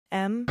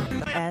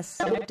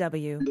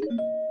MSW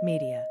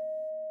Media.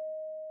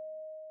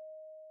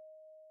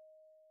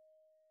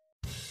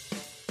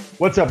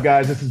 What's up,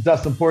 guys? This is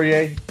Dustin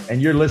Poirier,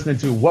 and you're listening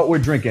to What We're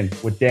Drinking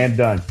with Dan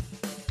Dunn.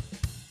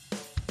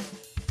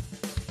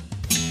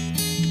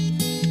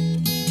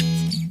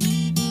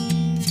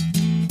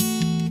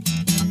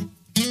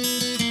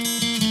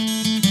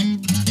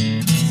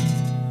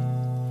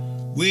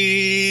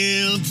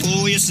 Well,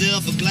 pour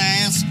yourself a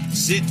glass,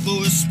 sit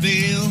for a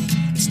spill.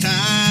 It's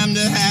time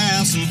to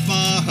have some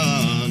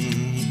fun.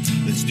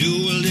 Let's do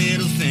a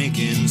little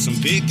thinking, some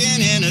picking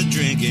and a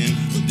drinking.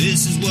 Well,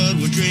 this is what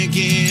we're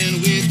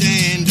drinking with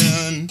Dan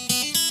Dunn.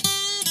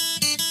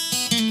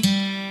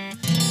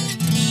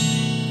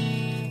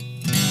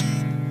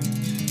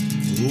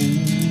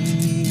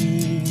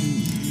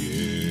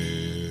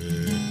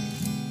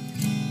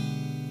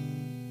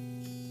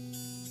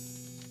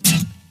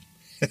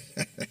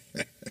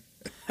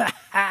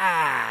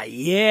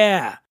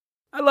 Yeah,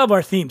 I love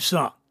our theme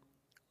song.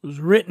 It was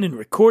written and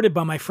recorded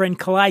by my friend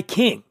Kalai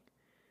King.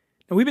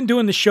 Now, we've been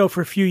doing this show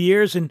for a few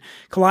years, and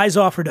Kalai's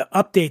offered to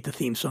update the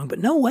theme song, but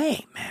no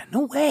way, man,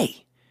 no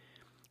way.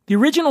 The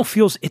original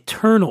feels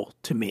eternal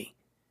to me,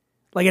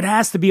 like it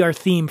has to be our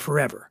theme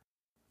forever.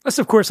 Unless,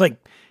 of course,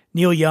 like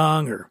Neil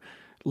Young or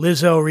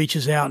Lizzo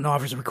reaches out and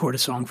offers to record a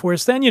song for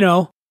us, then,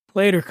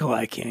 later,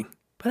 Kalai King.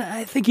 But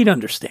I think he'd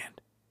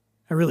understand.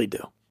 I really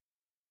do.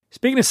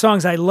 Speaking of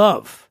songs I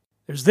love,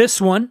 there's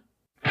this one.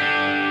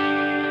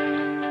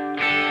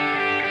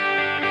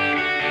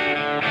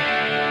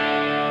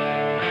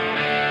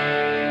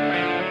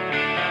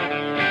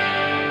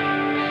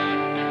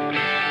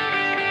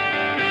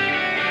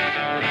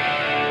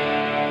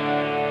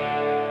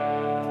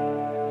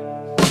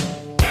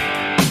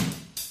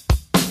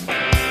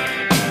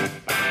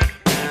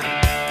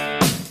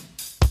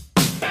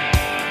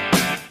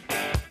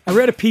 I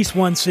read a piece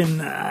once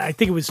in, I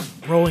think it was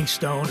Rolling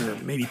Stone or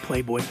maybe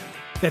Playboy,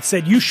 that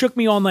said, "You Shook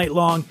Me All Night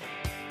Long"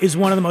 is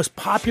one of the most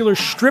popular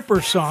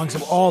stripper songs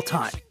of all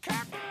time.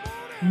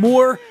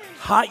 More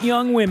hot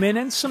young women,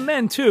 and some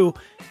men too,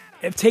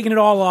 have taken it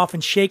all off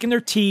and shaken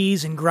their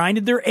T's and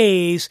grinded their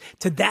A's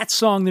to that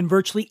song than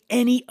virtually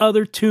any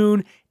other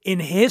tune in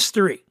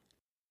history.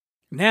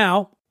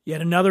 Now,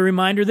 yet another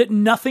reminder that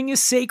nothing is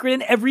sacred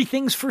and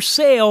everything's for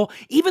sale,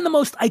 even the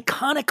most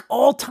iconic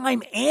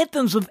all-time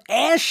anthems of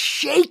ass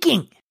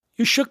shaking.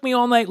 "You Shook Me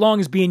All Night Long"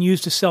 is being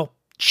used to sell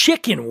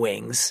chicken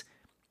wings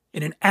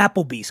in an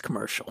Applebee's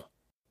commercial.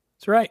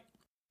 That's right.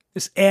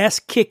 This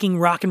ass-kicking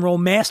rock and roll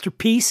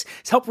masterpiece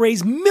has helped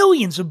raise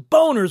millions of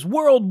boners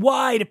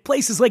worldwide at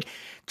places like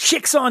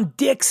Chicks on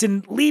Dicks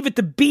and Leave It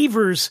to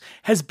Beavers,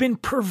 has been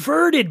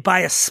perverted by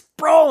a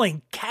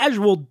sprawling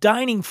casual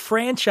dining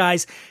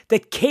franchise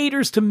that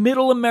caters to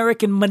middle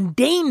American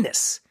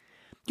mundaneness.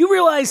 You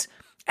realize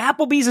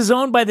Applebee's is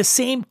owned by the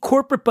same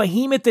corporate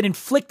behemoth that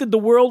inflicted the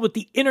world with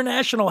the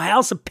International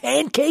House of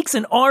Pancakes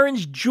and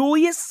Orange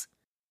Julius?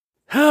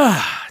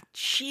 Ah,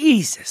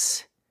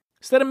 Jesus.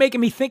 Instead of making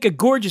me think of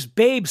gorgeous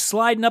babes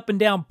sliding up and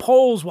down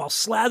poles while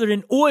slathered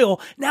in oil,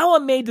 now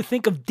I'm made to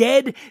think of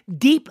dead,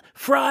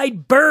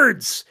 deep-fried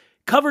birds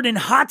covered in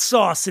hot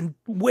sauce and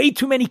way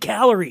too many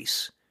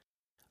calories.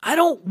 I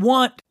don't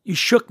want "You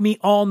Shook Me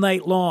All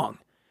Night Long"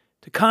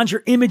 to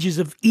conjure images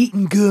of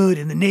eating good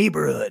in the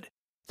neighborhood.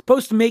 It's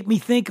supposed to make me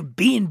think of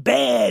being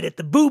bad at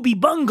the booby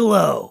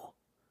bungalow.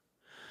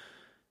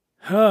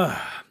 By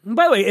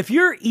the way, if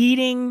you're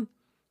eating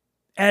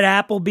at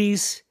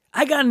Applebee's,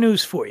 I got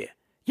news for you.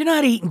 You're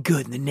not eating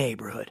good in the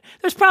neighborhood.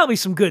 There's probably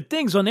some good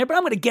things on there, but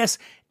I'm going to guess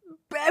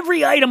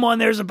every item on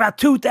there is about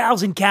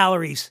 2,000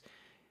 calories.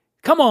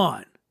 Come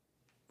on.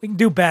 We can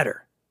do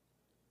better.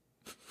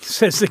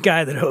 Says the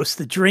guy that hosts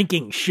the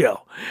drinking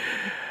show.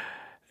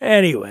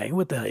 Anyway,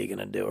 what the hell are you going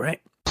to do,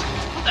 right?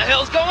 What the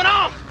hell's going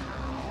on?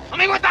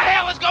 What the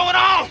hell is going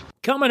on?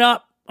 Coming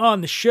up on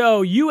the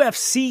show,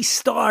 UFC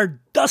star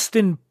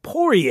Dustin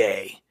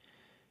Poirier.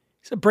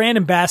 He's a brand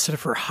ambassador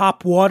for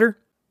Hop Water.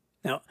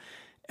 Now,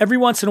 every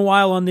once in a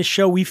while on this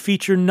show, we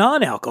feature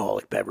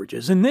non-alcoholic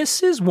beverages, and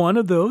this is one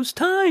of those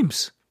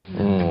times.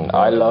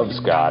 I love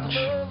scotch.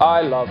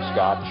 I love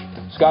scotch.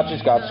 Scotchy,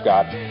 scotch,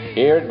 scotch.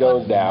 Here it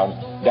goes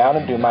down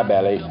into my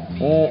belly.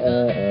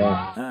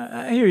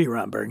 I hear you,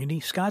 Ron Burgundy.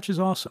 Scotch is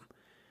awesome.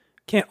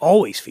 Can't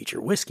always feature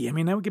whiskey.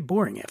 That would get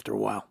boring after a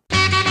while.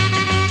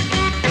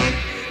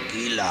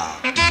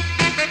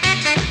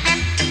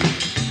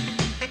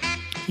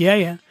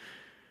 Yeah.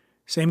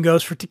 Same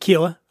goes for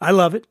tequila. I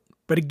love it.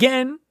 But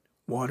again,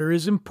 water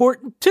is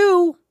important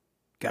too.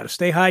 Gotta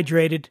stay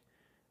hydrated.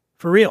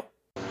 For real.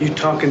 You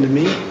talking to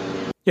me?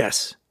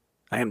 Yes,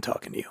 I am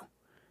talking to you.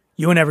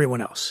 You and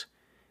everyone else.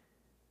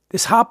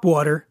 This hop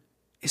water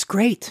is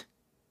great.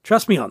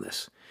 Trust me on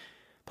this.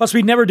 Plus,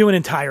 we'd never do an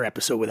entire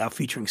episode without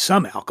featuring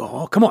some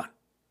alcohol. Come on.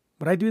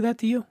 Would I do that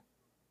to you?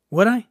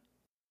 Would I?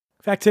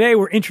 In fact, today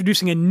we're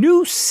introducing a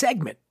new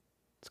segment.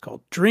 It's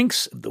called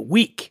Drinks of the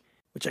Week,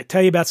 which I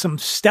tell you about some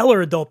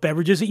stellar adult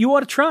beverages that you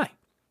ought to try.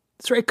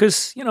 That's right,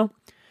 because,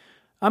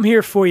 I'm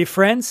here for you,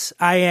 friends.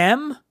 I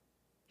am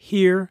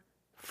here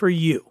for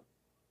you.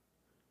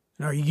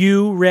 Are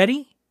you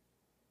ready?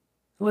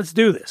 Let's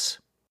do this.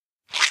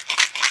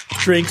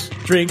 Drinks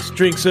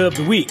of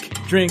the week.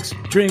 Drinks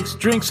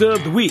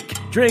of the week.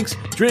 Drinks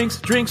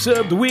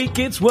of the week.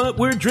 It's what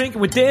we're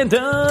drinking with Dan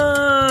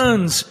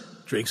Dunn's.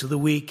 Drinks of the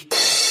week.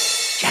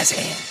 Jazz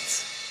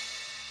hands.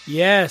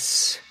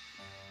 Yes.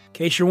 In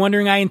case you're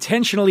wondering, I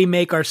intentionally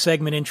make our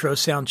segment intro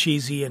sound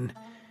cheesy and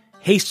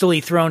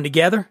hastily thrown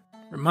together.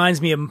 Reminds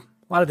me of a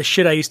lot of the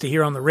shit I used to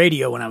hear on the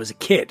radio when I was a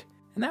kid.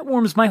 And that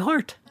warms my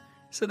heart.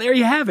 So there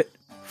you have it.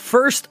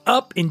 First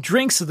up in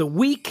Drinks of the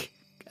Week,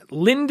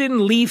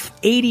 Linden Leaf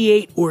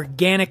 88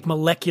 Organic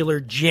Molecular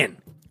Gin.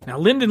 Now,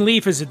 Linden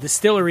Leaf is a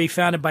distillery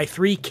founded by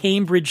 3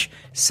 Cambridge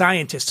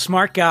scientists,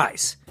 smart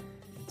guys.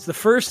 It's the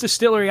first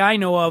distillery I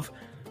know of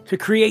to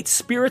create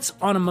spirits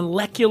on a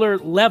molecular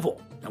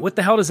level. Now, what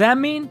the hell does that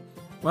mean?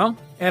 Well,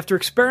 after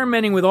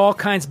experimenting with all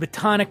kinds of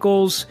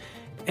botanicals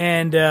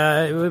and,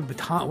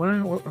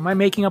 am I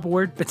making up a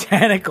word?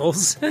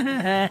 Botanicals.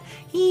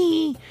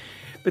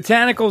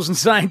 Botanicals and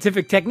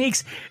scientific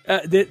techniques,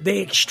 they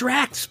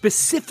extract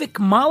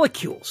specific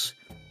molecules.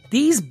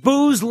 These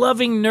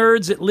booze-loving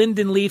nerds at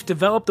Linden Leaf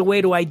developed a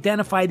way to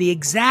identify the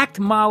exact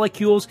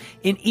molecules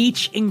in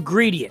each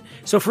ingredient.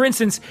 So, for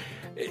instance,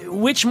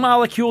 which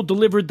molecule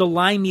delivered the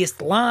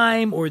limiest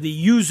lime or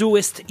the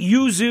yuzuest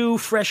yuzu,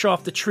 fresh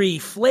off the tree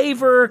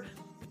flavor?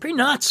 Pretty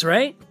nuts,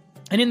 right?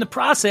 And in the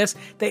process,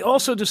 they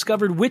also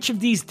discovered which of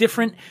these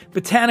different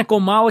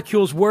botanical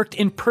molecules worked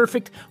in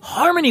perfect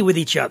harmony with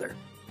each other,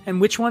 and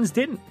which ones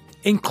didn't,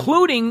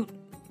 including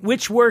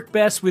which work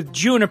best with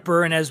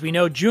juniper, and as we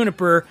know,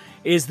 juniper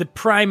is the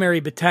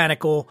primary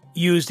botanical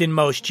used in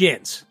most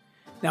gins.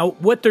 Now,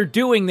 what they're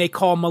doing, they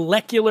call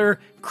molecular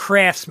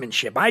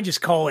craftsmanship. I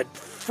just call it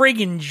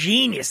friggin'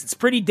 genius. It's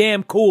pretty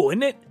damn cool,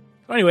 isn't it?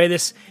 Anyway,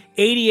 this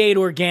 88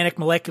 Organic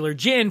Molecular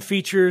Gin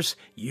features,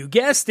 you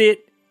guessed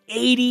it,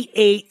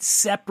 88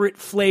 separate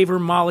flavor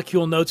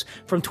molecule notes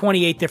from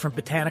 28 different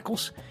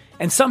botanicals.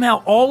 And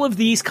somehow all of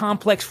these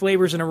complex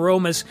flavors and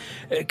aromas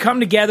come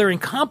together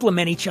and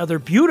complement each other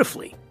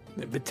beautifully.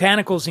 The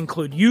botanicals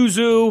include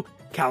yuzu,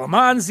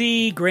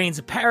 calamansi, grains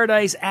of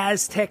paradise,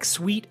 Aztec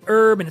sweet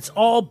herb, and it's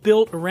all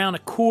built around a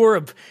core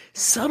of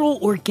subtle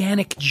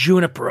organic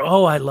juniper.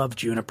 Oh, I love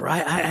juniper.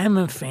 I am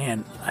a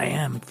fan. I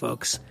am,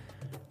 folks.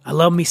 I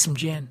love me some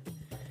gin.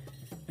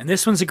 And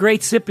this one's a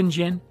great sipping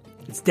gin.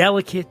 It's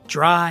delicate,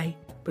 dry,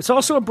 but it's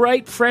also a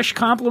bright, fresh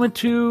complement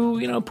to,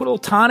 put a little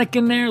tonic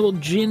in there, a little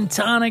gin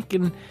tonic,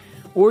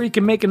 or you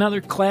can make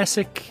another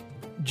classic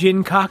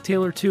gin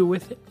cocktail or two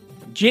with it.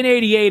 Gin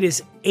 88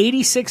 is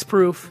 86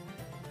 proof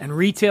and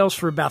retails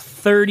for about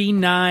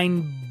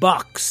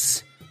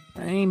 $39.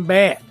 That ain't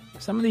bad.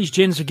 Some of these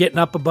gins are getting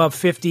up above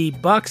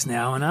 $50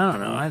 now, and I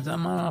don't know. I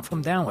don't know if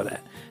I'm down with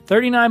that.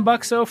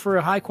 $39 though for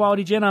a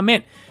high-quality gin, I'm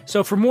in.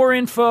 So for more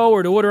info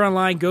or to order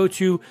online, go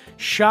to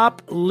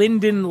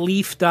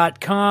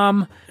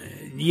shoplindenleaf.com.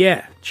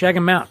 Yeah, check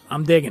them out.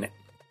 I'm digging it.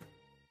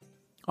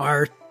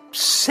 Our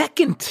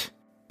second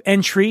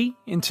entry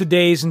in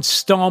today's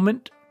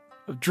installment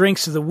of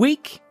Drinks of the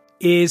Week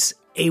is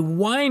a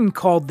wine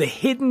called the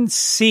Hidden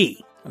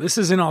Sea. This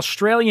is an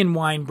Australian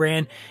wine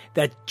brand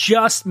that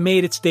just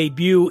made its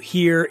debut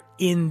here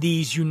in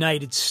these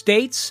United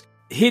States.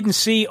 Hidden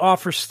Sea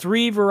offers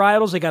 3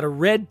 varietals. They got a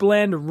red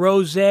blend, a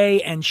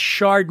rosé, and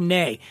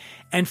Chardonnay.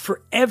 And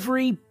for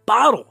every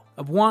bottle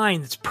of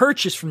wine that's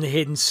purchased from the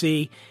Hidden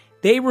Sea,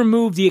 they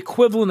remove the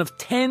equivalent of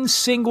 10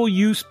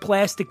 single-use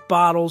plastic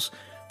bottles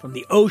from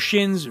the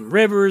oceans and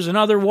rivers and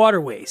other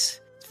waterways.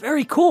 It's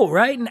very cool,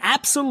 right? And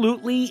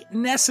absolutely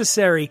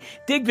necessary.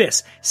 Dig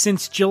this.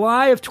 Since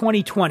July of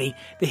 2020,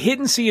 the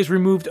Hidden Sea has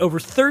removed over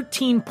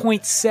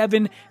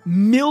 13.7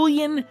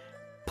 million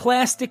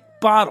plastic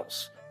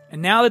bottles.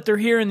 And now that they're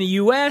here in the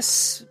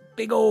U.S.,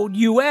 big old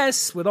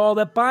U.S., with all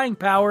that buying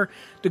power,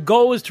 the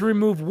goal is to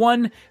remove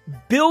 1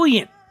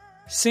 billion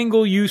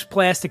single-use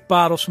plastic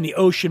bottles from the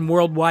ocean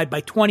worldwide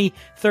by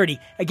 2030.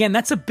 Again,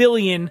 that's 1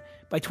 billion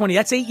by 20.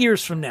 That's 8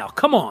 years from now.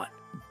 Come on.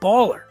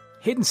 Baller.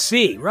 Hidden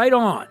Sea. Right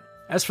on.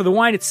 As for the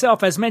wine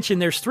itself, as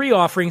mentioned, there's 3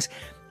 offerings.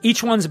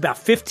 Each one's about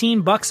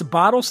 $15 a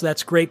bottle, so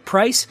that's a great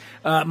price.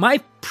 My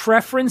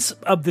preference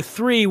of the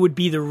 3 would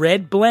be the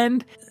red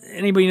blend.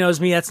 Anybody knows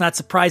me, that's not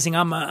surprising.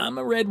 I'm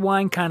a red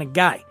wine kind of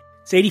guy.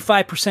 It's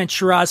 85%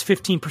 Shiraz,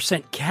 15%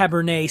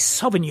 Cabernet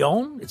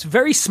Sauvignon. It's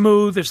very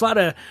smooth. There's a lot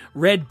of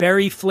red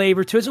berry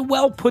flavor to it. It's a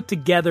well put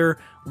together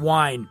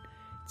wine.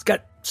 It's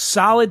got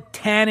solid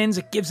tannins.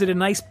 It gives it a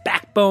nice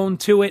backbone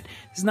to it.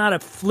 It's not a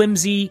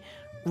flimsy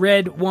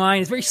red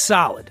wine. It's very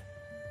solid.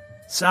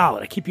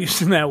 Solid. I keep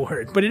using that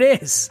word, but it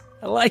is.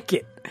 I like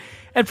it.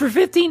 And for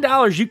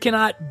 $15, you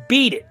cannot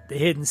beat it, the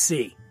Hidden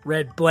Sea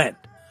Red Blend.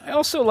 I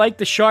also like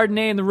the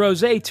Chardonnay and the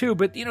Rosé too,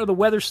 but the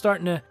weather's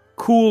starting to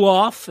cool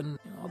off and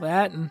all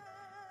that, and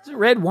it's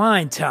red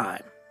wine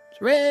time.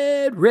 It's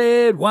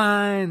red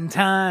wine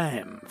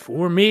time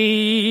for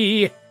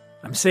me.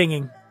 I'm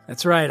singing.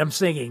 That's right, I'm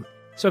singing.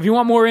 So if you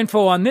want more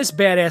info on this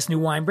badass new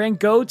wine brand,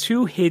 go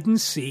to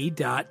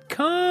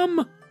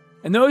hiddensea.com.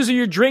 And those are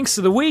your drinks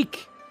of the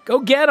week. Go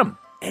get them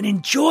and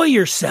enjoy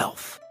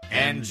yourself.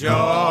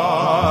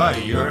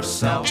 Enjoy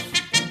yourself.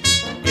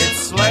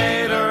 It's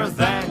later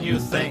than you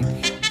think.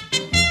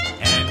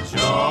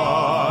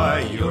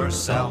 Enjoy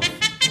yourself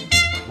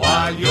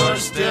while you're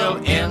still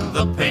in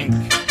the pink.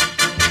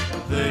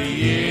 The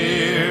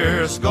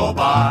years go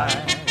by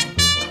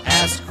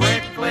as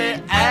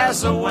quickly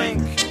as a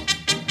wink.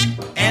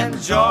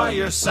 Enjoy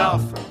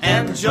yourself,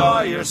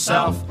 enjoy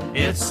yourself.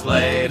 It's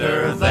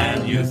later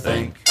than you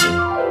think.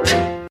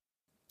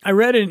 I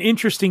read an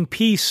interesting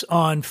piece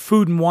on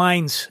Food and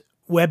Wine's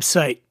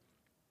website.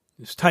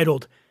 It's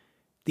titled,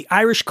 "The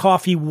Irish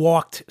Coffee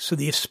Walked so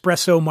the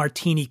Espresso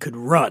Martini Could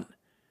Run."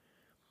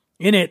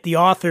 In it, the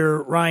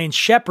author, Ryan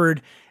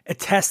Shepard,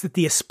 attests that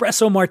the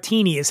Espresso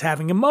Martini is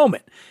having a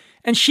moment.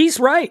 And she's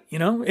right,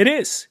 it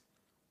is.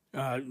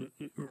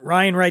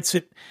 Ryan writes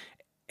that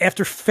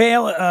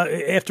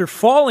after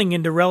falling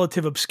into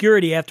relative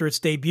obscurity after its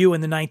debut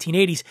in the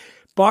 1980s,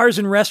 bars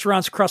and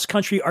restaurants across the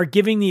country are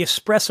giving the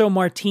Espresso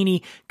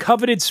Martini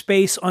coveted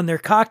space on their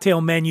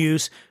cocktail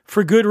menus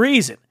for good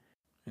reason.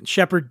 And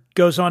Shepard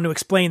goes on to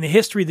explain the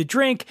history of the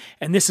drink,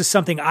 and this is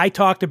something I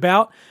talked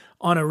about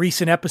on a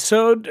recent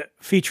episode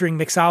featuring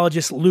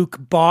mixologist Luke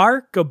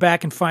Barr. Go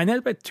back and find that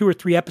about 2 or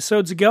 3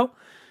 episodes ago.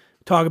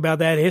 Talk about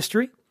that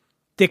history.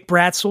 Dick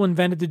Bratzel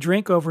invented the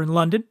drink over in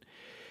London.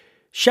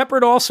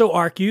 Shepard also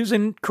argues,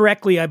 and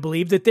correctly I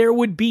believe, that there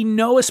would be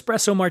no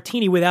espresso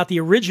martini without the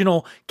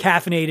original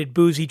caffeinated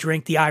boozy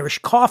drink, the Irish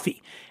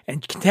coffee,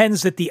 and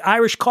contends that the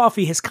Irish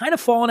coffee has kind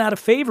of fallen out of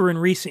favor in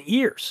recent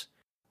years.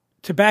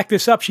 To back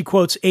this up, she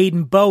quotes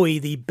Aidan Bowie,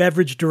 the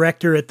beverage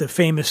director at the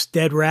famous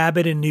Dead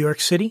Rabbit in New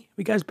York City. Have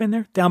you guys been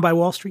there? Down by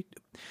Wall Street?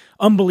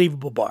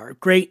 Unbelievable bar.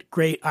 Great,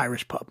 great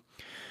Irish pub.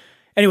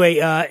 Anyway,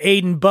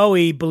 Aidan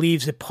Bowie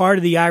believes that part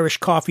of the Irish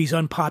coffee's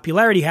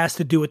unpopularity has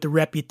to do with the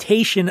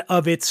reputation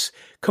of its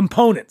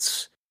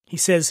components. He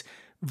says,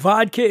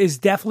 vodka is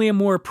definitely a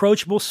more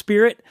approachable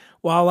spirit,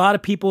 while a lot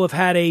of people have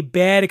had a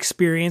bad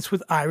experience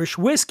with Irish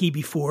whiskey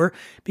before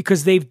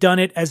because they've done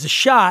it as a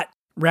shot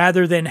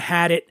rather than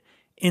had it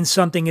in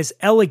something as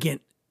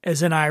elegant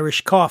as an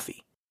Irish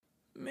coffee.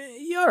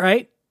 Yeah, all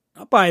right,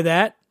 I'll buy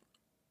that.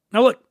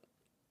 Now look,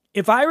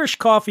 if Irish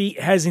coffee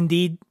has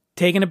indeed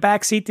taking a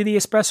backseat to the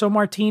espresso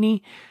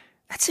martini,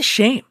 that's a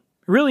shame.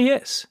 It really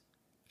is.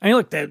 I mean,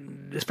 look, the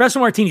espresso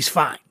martini's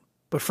fine,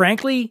 but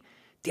frankly,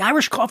 the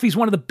Irish coffee is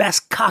one of the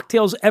best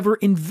cocktails ever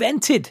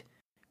invented.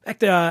 In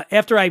fact,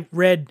 after I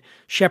read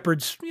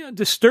Shepard's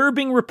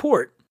disturbing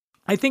report,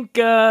 I think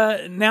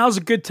now's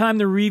a good time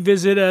to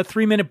revisit a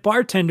 3-minute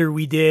bartender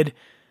we did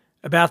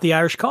about the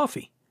Irish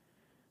coffee.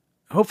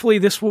 Hopefully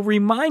this will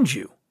remind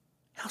you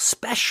how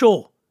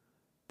special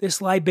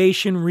this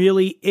libation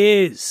really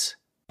is.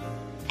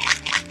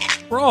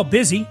 We're all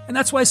busy, and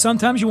that's why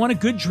sometimes you want a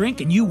good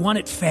drink and you want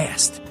it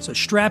fast. So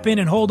strap in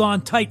and hold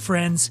on tight,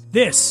 friends.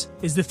 This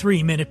is the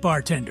 3-Minute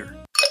Bartender.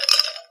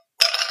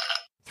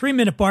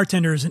 3-Minute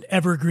Bartender is an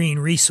evergreen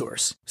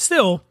resource.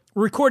 Still,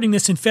 we're recording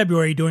this in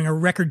February during a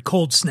record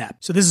cold snap.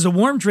 So this is a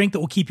warm drink that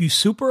will keep you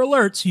super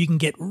alert so you can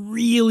get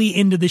really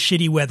into the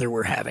shitty weather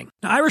we're having.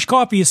 Now, Irish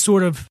coffee is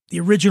sort of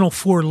the original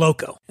Four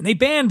Loko. And they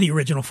banned the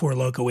original Four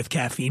Loko with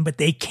caffeine, but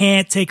they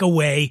can't take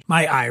away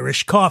my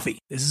Irish coffee.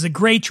 This is a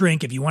great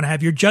drink if you want to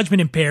have your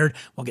judgment impaired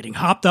while getting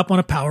hopped up on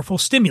a powerful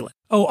stimulant.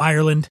 Oh,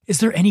 Ireland,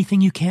 is there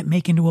anything you can't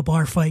make into a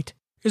bar fight?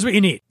 Here's what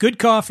you need. Good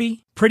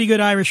coffee, pretty good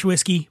Irish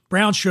whiskey,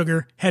 brown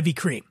sugar, heavy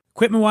cream.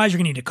 Equipment-wise, you're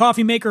going to need a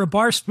coffee maker, a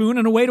bar spoon,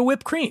 and a way to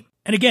whip cream.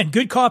 And again,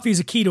 good coffee is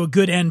a key to a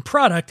good end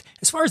product.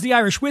 As far as the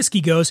Irish whiskey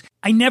goes,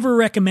 I never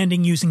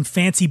recommending using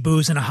fancy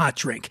booze in a hot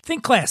drink.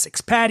 Think classics,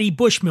 Patty,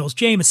 Bushmills,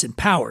 Jameson,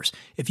 Powers.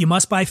 If you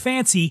must buy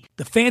fancy,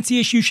 the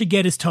fanciest you should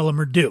get is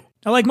Tullamore Dew.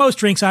 Now, like most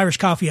drinks, Irish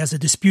coffee has a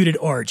disputed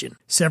origin.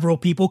 Several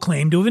people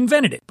claim to have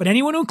invented it, but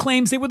anyone who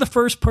claims they were the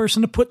first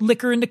person to put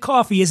liquor into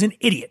coffee is an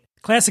idiot.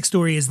 Classic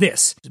story is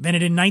this. It was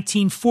invented in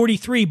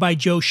 1943 by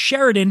Joe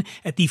Sheridan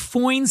at the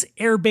Foynes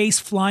Air Base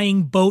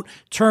Flying Boat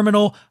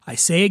Terminal. I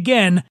say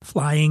again,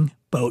 Flying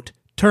Boat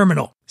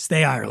Terminal.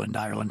 Stay Ireland,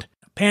 Ireland.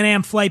 A Pan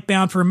Am flight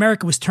bound for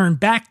America was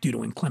turned back due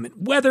to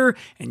inclement weather,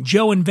 and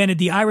Joe invented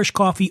the Irish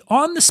coffee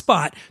on the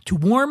spot to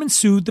warm and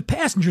soothe the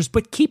passengers,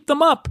 but keep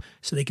them up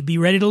so they could be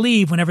ready to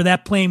leave whenever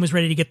that plane was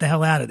ready to get the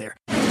hell out of there.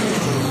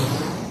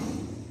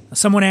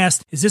 Someone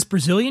asked, is this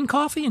Brazilian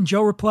coffee? And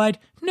Joe replied,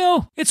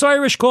 no, it's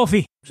Irish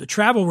coffee. There's a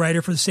travel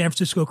writer for the San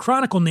Francisco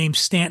Chronicle named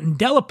Stanton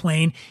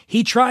Delaplane.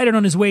 He tried it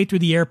on his way through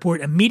the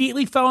airport,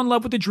 immediately fell in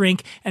love with the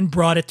drink, and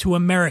brought it to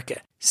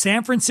America.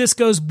 San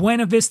Francisco's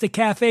Buena Vista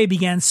Cafe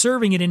began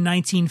serving it in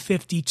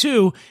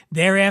 1952.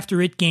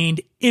 Thereafter, it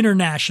gained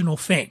international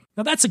fame.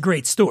 Now, that's a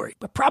great story,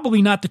 but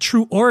probably not the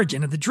true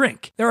origin of the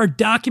drink. There are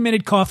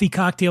documented coffee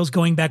cocktails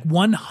going back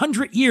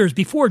 100 years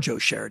before Joe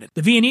Sheridan.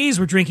 The Viennese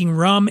were drinking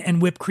rum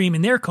and whipped cream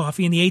in their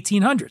coffee in the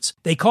 1800s.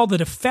 They called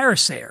it a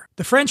Pharisaire.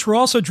 The French were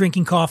also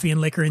drinking coffee and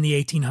liquor in the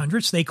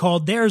 1800s. They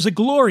called theirs a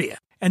Gloria.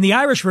 And the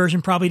Irish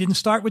version probably didn't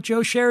start with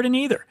Joe Sheridan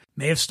either.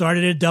 May have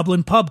started at a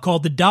Dublin pub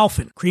called the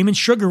Dolphin. Cream and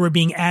sugar were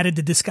being added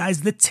to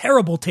disguise the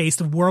terrible taste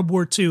of World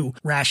War II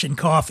ration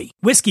coffee.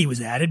 Whiskey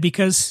was added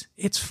because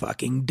it's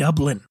fucking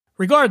Dublin.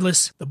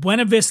 Regardless, the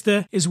Buena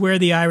Vista is where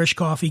the Irish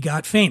coffee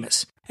got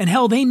famous. And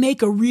hell, they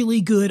make a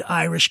really good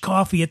Irish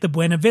coffee at the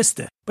Buena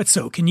Vista. But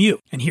so can you.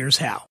 And here's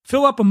how.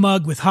 Fill up a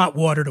mug with hot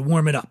water to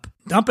warm it up.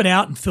 Dump it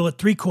out and fill it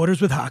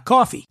 3/4 with hot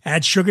coffee.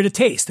 Add sugar to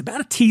taste,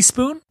 about a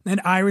teaspoon, then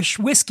Irish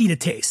whiskey to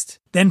taste.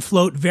 Then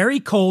float very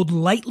cold,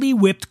 lightly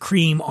whipped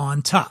cream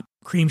on top.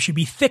 Cream should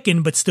be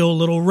thickened but still a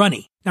little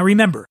runny. Now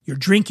remember, you're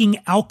drinking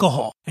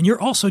alcohol, and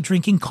you're also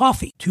drinking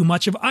coffee. Too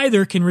much of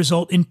either can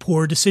result in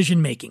poor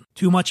decision-making.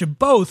 Too much of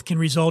both can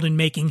result in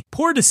making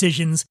poor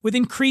decisions with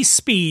increased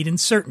speed and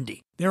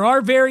certainty. There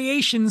are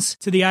variations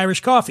to the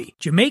Irish coffee.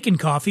 Jamaican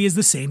coffee is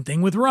the same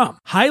thing with rum.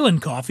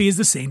 Highland coffee is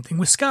the same thing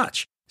with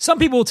scotch. Some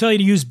people will tell you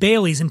to use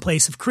Baileys in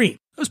place of cream.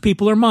 Those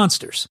people are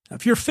monsters. Now,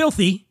 if you're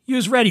filthy,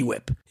 use Ready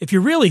Whip. If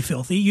you're really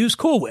filthy, use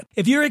Cool Whip.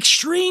 If you're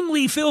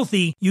extremely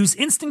filthy, use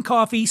Instant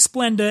Coffee,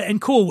 Splenda,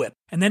 and Cool Whip.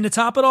 And then to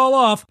top it all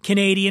off,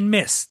 Canadian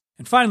Mist.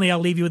 And finally, I'll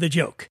leave you with a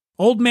joke.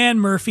 Old Man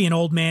Murphy and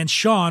Old Man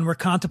Sean were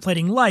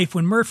contemplating life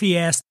when Murphy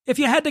asked, if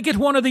you had to get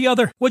one or the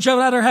other, would you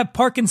rather have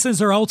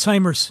Parkinson's or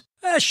Alzheimer's?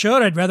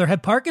 Sure, I'd rather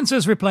have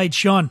Parkinson's, replied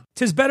Sean.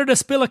 'Tis better to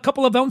spill a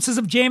couple of ounces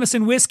of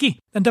Jameson whiskey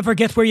than to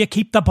forget where you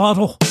keep the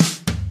bottle.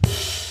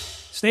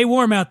 Stay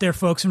warm out there,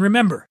 folks, and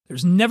remember,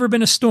 there's never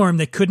been a storm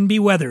that couldn't be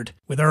weathered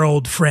with our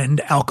old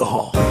friend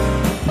alcohol.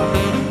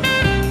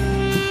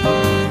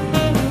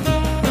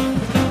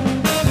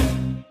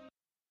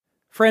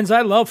 Friends,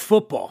 I love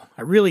football.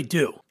 I really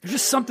do. There's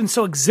just something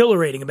so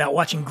exhilarating about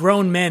watching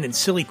grown men in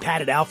silly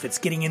padded outfits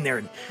getting in there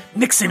and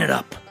mixing it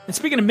up. And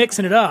speaking of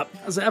mixing it up,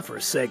 how's that for a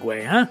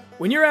segue, huh?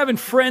 When you're having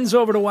friends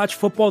over to watch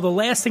football, the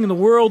last thing in the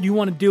world you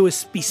want to do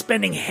is be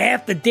spending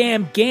half the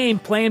damn game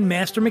playing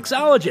Master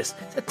Mixologist.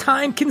 It's a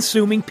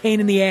time-consuming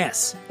pain in the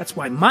ass. That's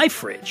why my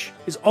fridge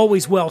is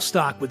always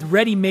well-stocked with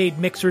ready-made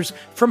mixers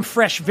from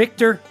Fresh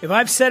Victor. If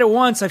I've said it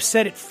once, I've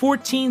said it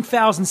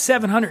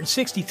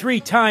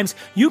 14,763 times.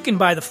 You can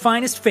buy the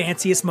finest,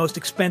 fanciest, most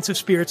expensive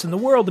spirits in the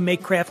world to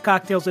make craft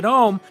cocktails at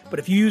home, but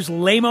if you use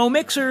lame-o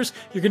mixers,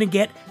 you're going to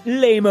get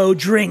lame-o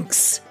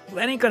drinks. Well,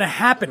 that ain't going to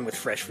happen with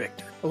Fresh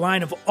Victor. A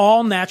line of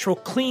all-natural,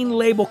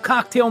 clean-label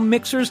cocktail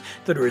mixers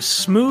that are as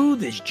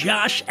smooth as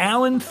Josh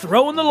Allen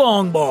throwing the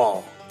long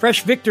ball.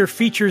 Fresh Victor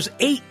features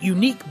 8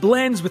 unique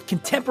blends with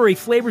contemporary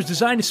flavors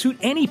designed to suit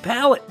any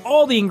palate.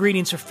 All the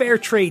ingredients are fair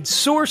trade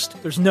sourced.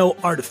 There's no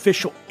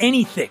artificial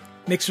anything.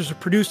 Mixers are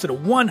produced at a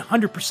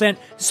 100%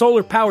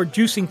 solar-powered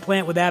juicing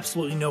plant with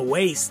absolutely no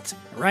waste.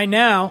 Right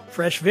now,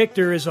 Fresh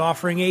Victor is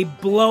offering a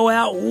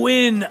blowout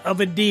win of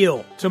a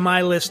deal to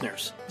my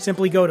listeners.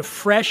 Simply go to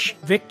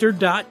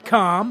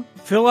freshvictor.com,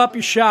 fill up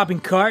your shopping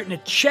cart, and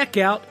at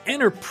checkout,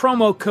 enter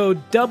promo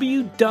code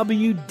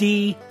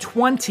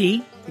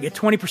WWD20 to get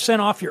 20%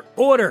 off your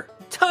order.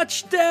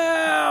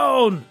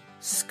 Touchdown!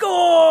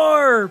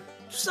 Score!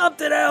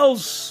 Something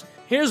else!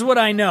 Here's what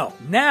I know.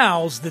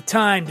 Now's the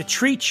time to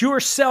treat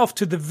yourself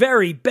to the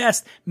very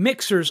best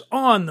mixers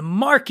on the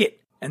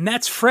market, and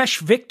that's Fresh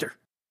Victor.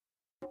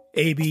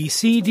 A, B,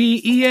 C,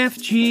 D, E, F,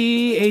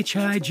 G, H,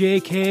 I,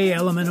 J, K,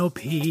 L, M, N, O,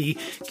 P,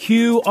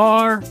 Q,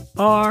 R,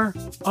 R,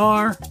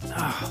 R.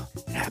 Oh,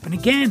 it happened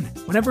again.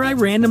 Whenever I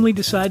randomly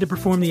decide to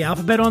perform the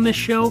alphabet on this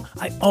show,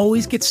 I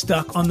always get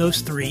stuck on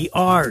those 3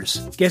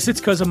 R's. Guess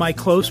it's because of my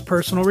close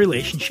personal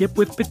relationship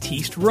with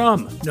Batiste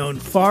Rum, known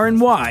far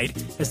and wide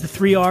as the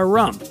 3R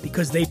Rum,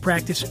 because they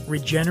practice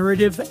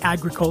regenerative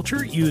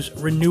agriculture, use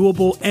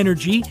renewable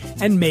energy,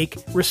 and make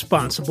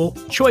responsible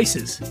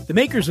choices. The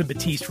makers of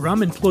Batiste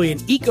Rum employ an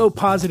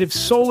eco-positive,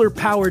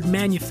 solar-powered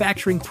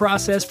manufacturing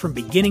process from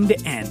beginning to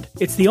end.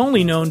 It's the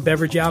only known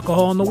beverage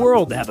alcohol in the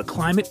world to have a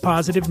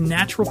climate-positive,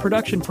 natural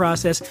production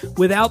process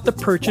without the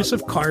purchase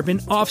of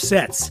carbon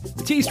offsets.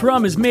 Batiste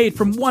Rum is made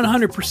from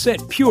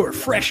 100% pure,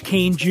 fresh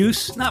cane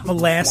juice, not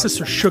molasses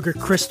or sugar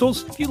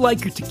crystals. If you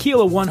like your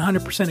tequila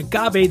 100%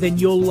 agave, then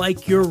you'll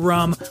like your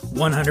rum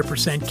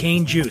 100%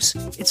 cane juice.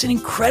 It's an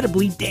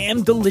incredibly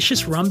damn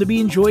delicious rum to be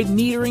enjoyed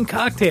neat or in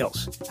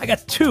cocktails. I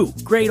got 2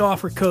 great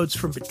offer codes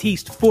from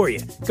Batiste for you.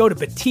 Go to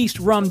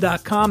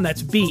BatisteRum.com,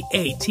 that's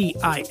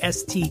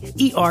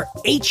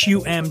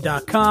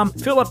BATISTERHUM.com.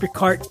 Fill up your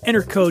cart,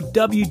 enter code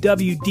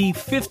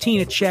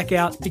WWD15 at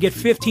checkout to get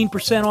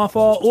 15% off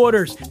all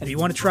orders. And if you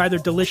want to try their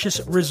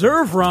delicious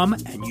Reserve Rum,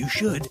 and you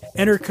should,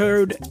 enter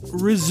code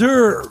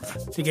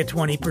RESERVE to get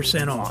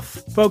 20%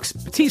 off. Folks,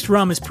 Batiste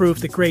Rum is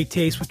proof that great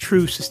taste with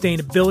true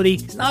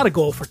sustainability is not a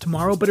goal for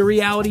tomorrow, but a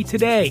reality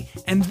today.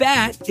 And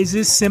that is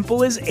as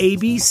simple as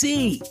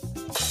ABC.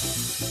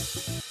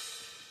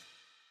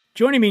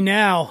 Joining me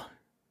now,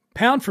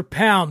 pound for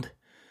pound,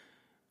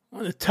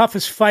 one of the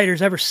toughest fighters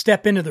ever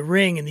step into the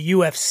ring in the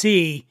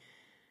UFC.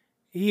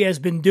 He has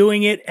been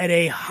doing it at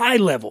a high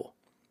level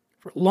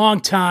for a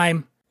long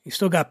time. He's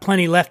still got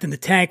plenty left in the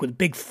tank with a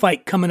big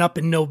fight coming up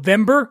in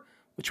November,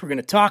 which we're going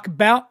to talk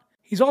about.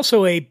 He's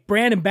also a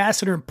brand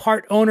ambassador and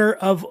part owner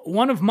of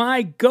one of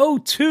my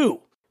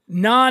go-to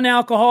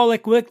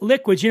non-alcoholic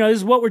liquids. You know, this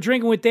is what we're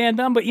drinking with Dan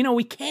Dunn, but you know,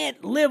 we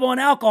can't live on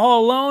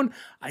alcohol alone.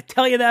 I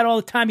tell you that all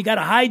the time. You got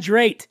to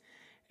hydrate.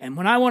 And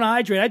when I want to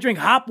hydrate, I drink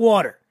hop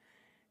water.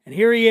 And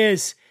here he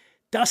is,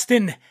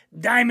 Dustin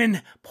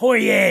Diamond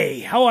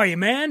Poirier. How are you,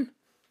 man?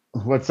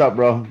 What's up,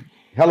 bro?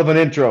 Hell of an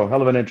intro.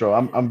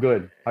 I'm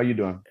good. How you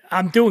doing?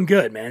 I'm doing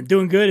good, man.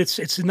 Doing good.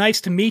 It's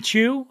nice to meet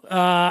you.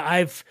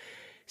 I've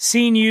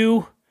seen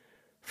you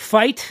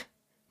fight,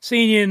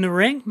 seen you in the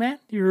ring, man.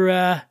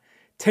 You're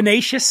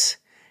tenacious,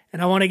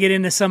 and I want to get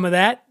into some of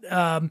that.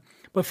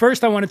 But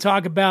first, I want to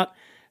talk about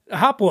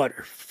Hop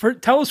Water.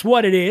 Tell us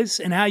what it is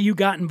and how you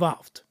got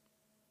involved.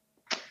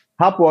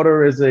 Hop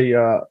Water is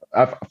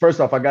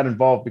first off, I got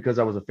involved because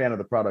I was a fan of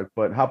the product.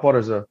 But Hop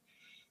Water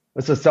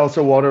it's a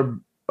seltzer water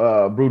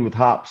brewed with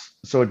hops,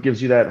 so it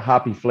gives you that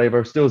hoppy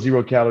flavor. Still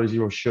 0 calories,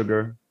 0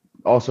 sugar.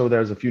 Also,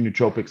 there's a few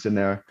nootropics in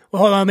there.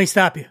 Well, hold on, let me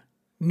stop you.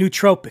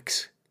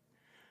 Nootropics.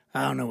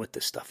 I don't know what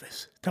this stuff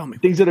is. Tell me.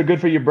 Things that are good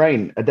for your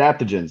brain,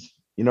 adaptogens.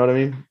 You know what I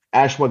mean?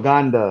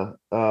 Ashwagandha,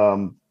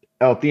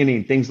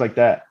 L-theanine, things like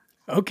that.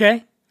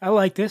 Okay, I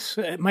like this.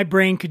 My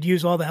brain could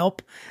use all the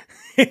help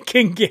it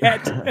can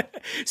get.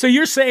 So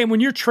you're saying when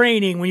you're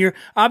training, when you're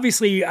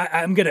obviously,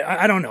 I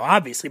don't know,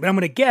 obviously, but I'm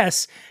going to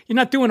guess you're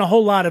not doing a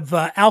whole lot of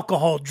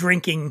alcohol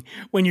drinking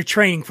when you're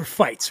training for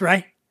fights,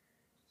 right?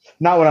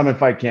 Not when I'm in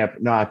fight camp.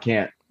 No, I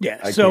can't.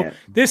 Yeah. I so can't.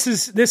 This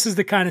is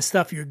the kind of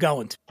stuff you're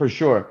going to. For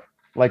sure.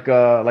 Like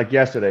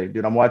yesterday,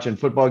 dude, I'm watching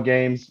football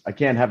games. I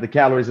can't have the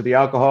calories of the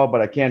alcohol,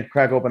 but I can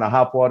crack open a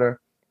hop water,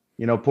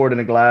 pour it in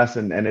a glass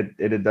and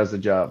it does the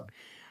job.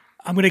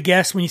 I'm going to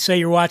guess when you say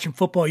you're watching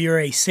football, you're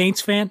a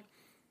Saints fan.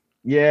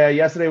 Yeah,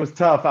 yesterday was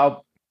tough.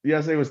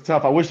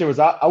 I wish there was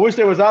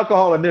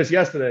alcohol in this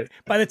yesterday.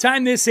 By the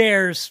time this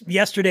airs,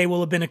 yesterday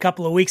will have been a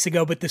couple of weeks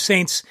ago, but the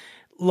Saints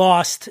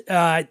lost.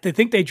 I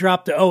think they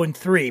dropped to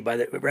 0-3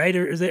 right?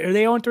 Or are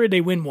they 0-3?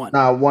 They win one.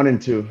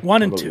 1-2.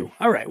 1-2.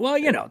 All right. Well,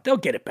 they'll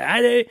get it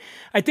back.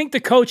 I think the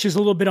coach is a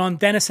little bit on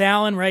Dennis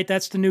Allen, right?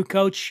 That's the new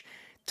coach.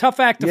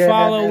 Tough act to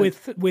follow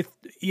with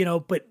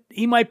but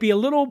he might be a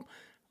little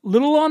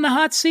on the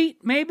hot seat,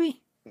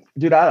 maybe.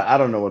 Dude, I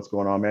don't know what's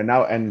going on, man.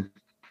 Now and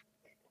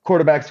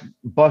quarterbacks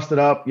busted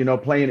up,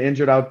 playing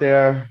injured out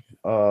there.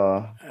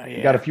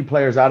 You got a few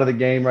players out of the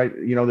game, right?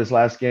 This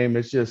last game,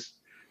 it's just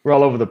we're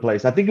all over the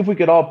place. I think if we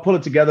could all pull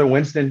it together,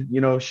 Winston,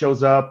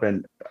 shows up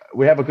and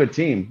we have a good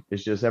team.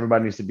 It's just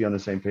everybody needs to be on the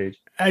same page.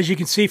 As you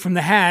can see from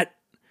the hat,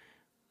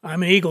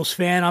 I'm an Eagles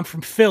fan. I'm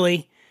from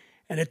Philly.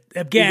 And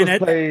again,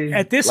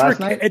 at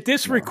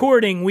this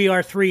recording, we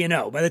are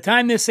 3-0. By the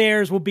time this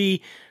airs, we'll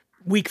be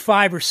week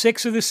 5 or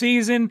 6 of the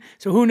season.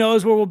 So who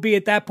knows where we'll be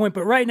at that point.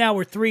 But right now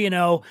we're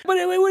 3-0. But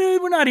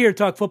we're not here to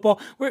talk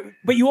football.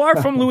 But you are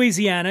from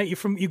Louisiana.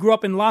 You grew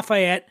up in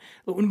Lafayette.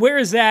 Where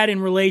is that in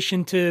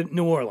relation to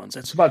New Orleans?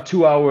 It's about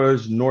 2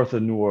 hours north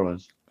of New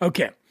Orleans.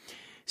 Okay.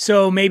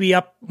 So maybe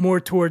up more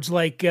towards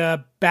like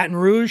Baton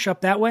Rouge,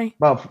 up that way?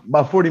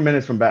 About 40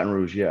 minutes from Baton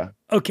Rouge, yeah.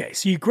 Okay.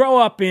 So you grow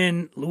up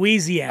in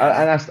Louisiana.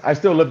 And I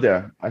still live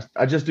there.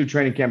 I just do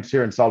training camps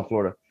here in South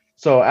Florida.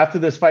 So after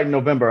this fight in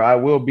November, I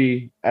will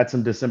be at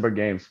some December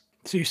games.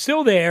 So you're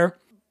still there.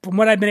 From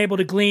what I've been able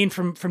to glean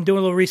from doing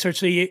a little research,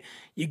 so you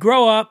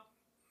grow up,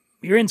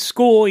 you're in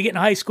school, you get in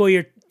high school,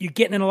 you're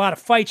getting in a lot of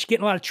fights, you get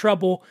in a lot of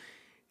trouble.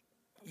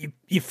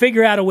 You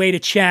figure out a way to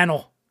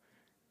channel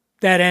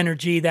that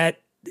energy,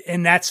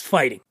 and that's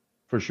fighting.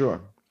 For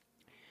sure.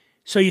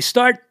 So you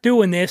start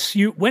doing this.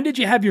 When did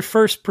you have your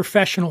first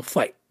professional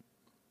fight?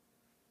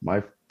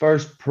 My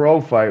first pro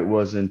fight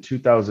was in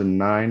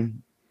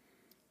 2009.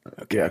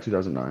 Okay. Yeah,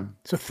 2009.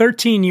 So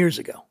 13 years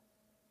ago.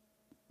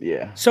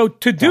 Yeah. So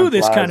to do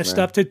this kind of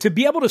stuff, to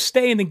be able to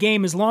stay in the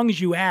game as long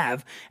as you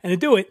have, and to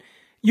do it,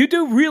 you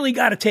do really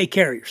got to take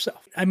care of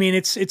yourself. I mean,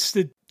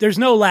 there's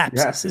no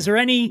lapses. Is there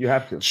any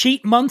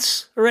cheat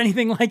months or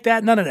anything like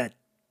that? None of that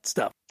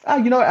stuff.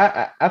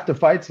 After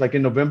fights, like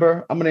in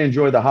November, I'm going to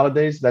enjoy the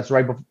holidays. That's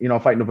right before,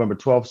 fight November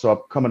 12th.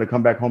 So I'm to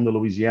come back home to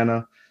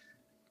Louisiana,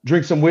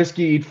 drink some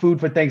whiskey, eat food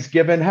for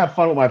Thanksgiving, have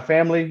fun with my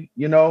family,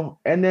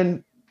 and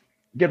then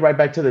get right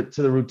back to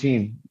the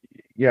routine.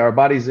 Yeah, our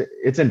bodies,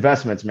 it's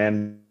investments,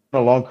 man. In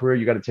a long career,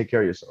 you got to take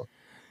care of yourself.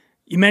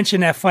 You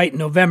mentioned that fight in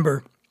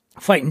November,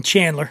 fighting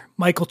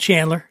Michael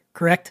Chandler,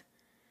 correct?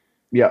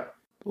 Yeah.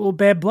 A little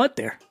bad blood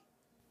there,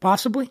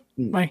 possibly.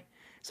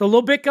 So a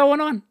little bit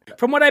going on.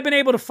 From what I've been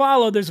able to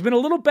follow, there's been a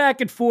little back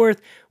and forth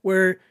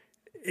where,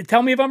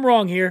 tell me if I'm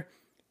wrong here,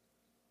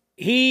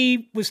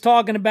 he was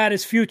talking about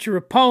his future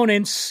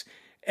opponents.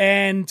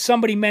 And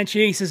somebody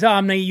mentioned, he says,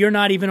 you're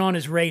not even on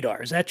his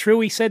radar. Is that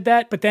true? He said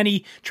that, but then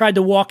he tried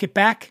to walk it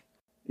back?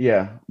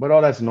 Yeah, but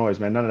all that's noise,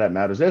 man. None of that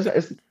matters.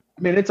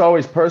 It's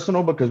always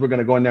personal because we're going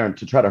to go in there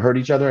to try to hurt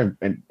each other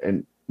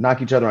and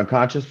knock each other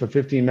unconscious for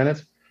 15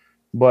 minutes.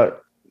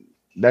 But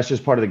that's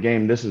just part of the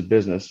game. This is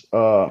business.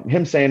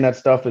 Him saying that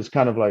stuff is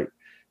kind of like,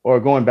 or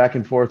going back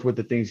and forth with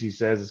the things he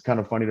says is kind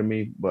of funny to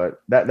me.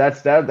 But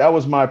that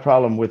was my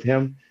problem with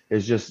him.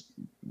 Is just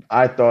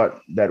I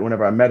thought that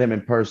whenever I met him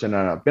in person,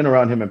 and I've been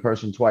around him in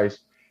person twice,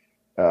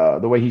 the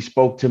way he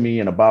spoke to me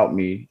and about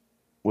me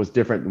was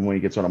different than when he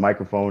gets on a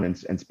microphone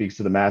and speaks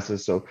to the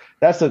masses. So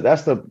that's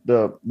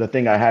the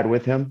thing I had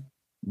with him.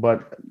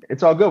 But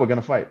it's all good. We're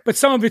gonna fight. But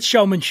some of it's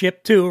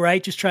showmanship too,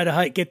 right? Just try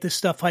to get this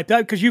stuff hyped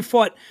out because you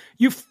fought.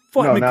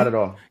 No, not at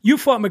all. You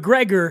fought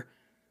McGregor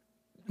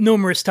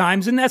numerous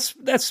times, and that's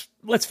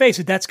let's face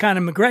it, that's kind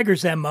of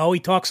McGregor's MO. He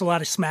talks a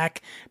lot of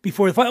smack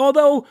before the fight.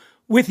 Although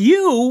with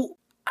you,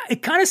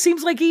 it kind of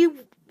seems like he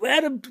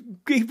had a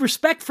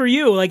respect for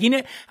you. Like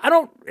I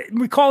don't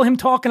recall him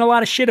talking a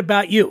lot of shit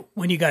about you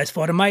when you guys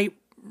fought. Am I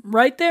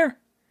right there?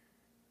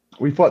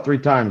 We fought 3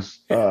 times.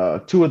 2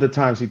 of the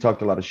times he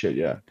talked a lot of shit.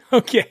 Yeah.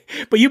 Okay,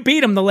 but you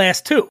beat him the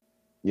last 2.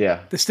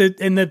 Yeah.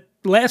 And the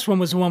last one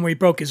was the one where he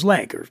broke his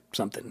leg or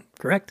something.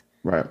 Correct?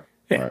 Right.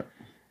 Yeah. Right.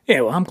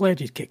 Yeah. Well, I'm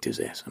glad you kicked his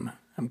ass.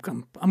 I'm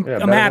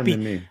better happy.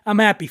 than me. I'm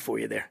happy for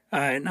you there.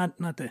 Not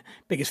the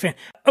biggest fan.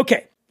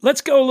 Okay.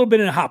 Let's go a little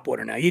bit into hot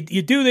water now. You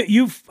do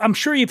that. I'm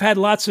sure you've had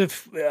lots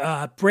of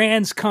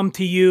brands come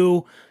to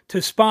you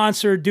to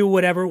sponsor, do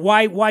whatever.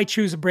 Why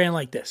choose a brand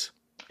like this?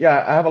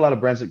 Yeah, I have a lot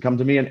of brands that come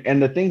to me,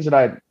 and the things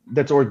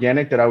that's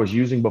organic that I was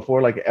using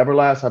before, like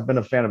Everlast. I've been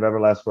a fan of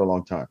Everlast for a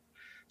long time.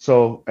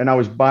 So, and I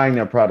was buying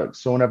their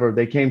products. So whenever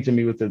they came to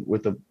me with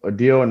a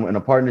deal and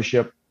a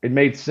partnership, it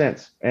made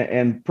sense.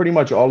 And pretty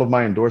much all of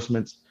my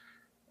endorsements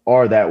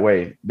are that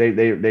way.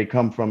 They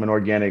come from an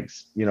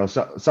organics,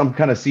 some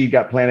kind of seed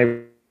got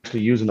planted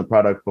actually using the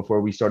product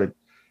before we started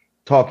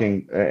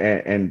talking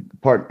and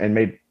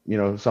made,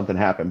 something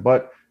happen.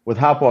 But with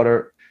hop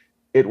water,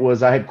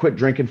 I had quit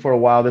drinking for a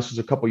while. This was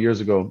a couple years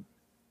ago.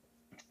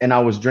 And I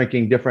was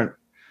drinking different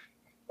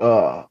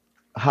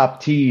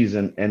hop teas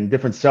and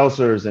different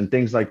seltzers and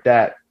things like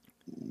that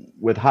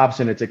with hops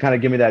in it to kind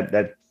of give me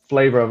that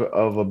flavor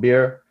of a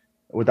beer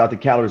without the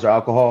calories or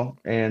alcohol,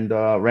 and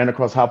ran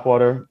across hop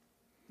water.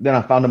 Then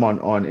I found them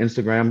on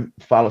Instagram,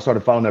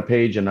 started following their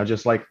page, and I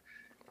just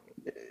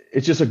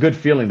it's just a good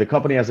feeling. The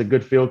company has a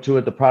good feel to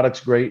it. The product's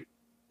great.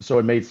 So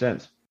it made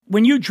sense.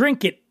 When you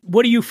drink it,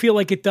 what do you feel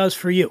like it does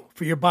for you,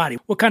 for your body?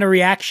 What kind of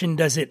reaction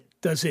does it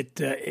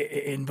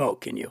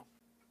invoke in you?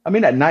 I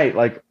mean, at night,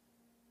 like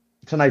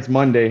tonight's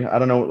Monday. I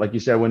don't know, like you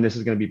said, when this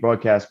is going to be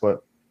broadcast,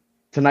 but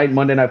tonight,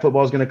 Monday Night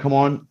Football is going to come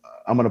on.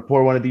 I'm going to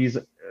pour one of these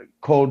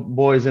cold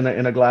boys in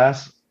a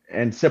glass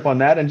and sip on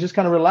that and just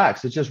kind of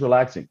relax. It's just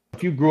relaxing.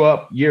 If you grew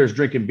up years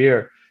drinking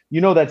beer,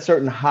 that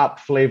certain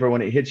hop flavor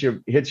when it hits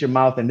your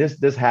mouth, and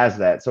this has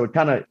that. So it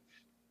kind of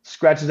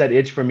scratches that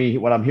itch for me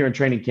when I'm here in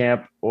training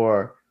camp,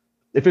 or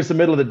if it's the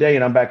middle of the day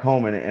and I'm back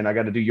home and I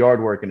got to do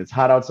yard work and it's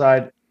hot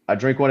outside, I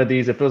drink one of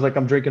these. It feels like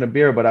I'm drinking a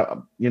beer, but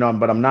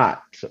I'm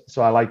not.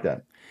 So I like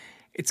that.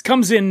 It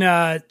comes in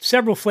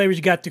several flavors.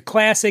 You got the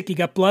classic, you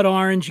got blood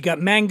orange, you got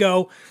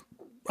mango.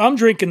 I'm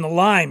drinking the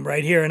lime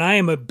right here, and I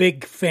am a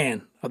big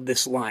fan of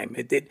this lime.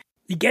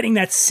 You're getting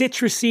that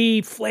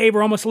citrusy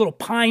flavor, almost a little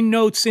pine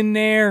notes in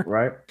there.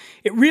 Right.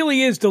 It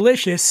really is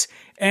delicious.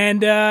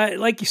 And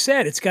like you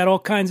said, it's got all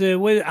kinds of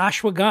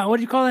ashwagandha. What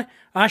do you call it?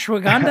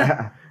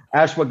 Ashwagandha?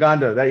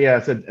 Ashwagandha.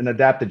 It's an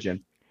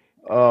adaptogen.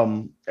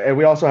 And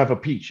we also have a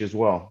peach as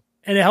well.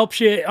 And it helps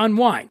you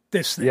unwind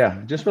this thing.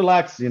 Yeah, just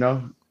relax,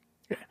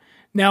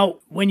 Now,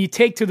 when you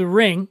take to the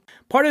ring,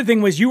 part of the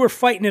thing was you were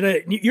fighting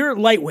you're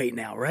lightweight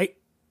now, right?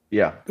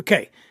 Yeah.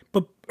 Okay.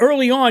 But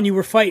early on you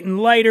were fighting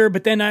lighter,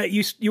 but then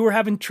you were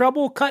having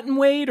trouble cutting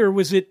weight, or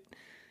was it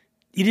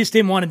you just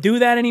didn't want to do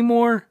that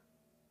anymore?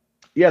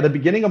 Yeah, the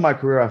beginning of my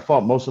career, I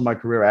fought most of my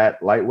career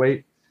at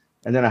lightweight.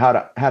 And then I had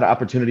an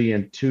opportunity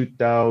in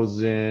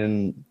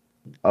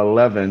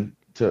 2011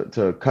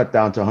 to cut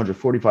down to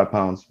 145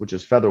 pounds, which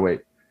is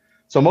featherweight.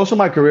 So most of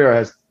my career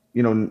has,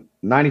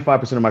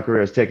 95% of my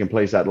career has taken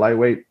place at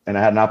lightweight. And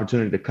I had an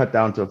opportunity to cut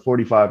down to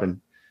 45 and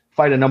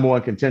fight a number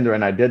one contender.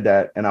 And I did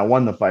that, and I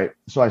won the fight.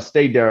 So I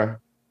stayed there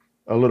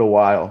a little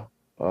while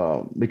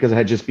because I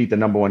had just beat the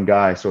number one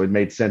guy. So it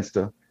made sense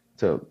to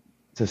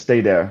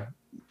stay there.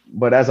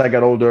 But as I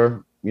got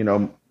older,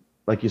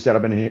 like you said,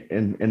 I've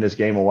been in this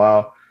game a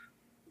while.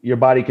 Your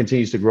body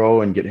continues to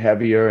grow and get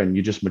heavier, and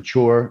you just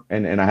mature.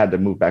 And I had to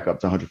move back up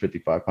to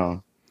 155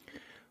 pounds.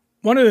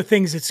 One of the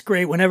things that's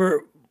great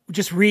whenever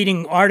just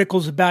reading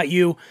articles about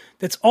you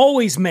that's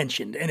always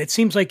mentioned, and it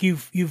seems like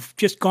you've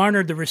just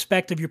garnered the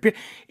respect of your peers,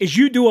 is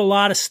you do a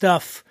lot of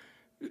stuff,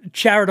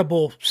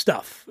 charitable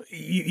stuff.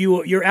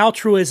 Your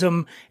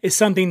altruism is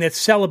something that's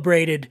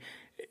celebrated,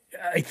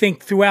 I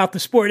think, throughout the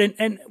sport.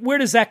 And where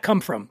does that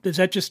come from? Is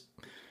that just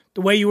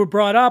the way you were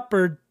brought up,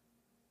 or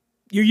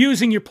you're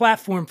using your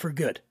platform for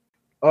good?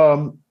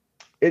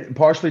 It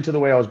partially to the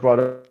way I was brought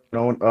up.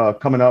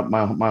 Coming up,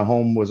 my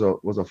home was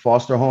a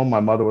foster home. My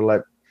mother would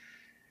let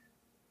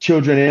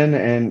children in,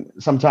 and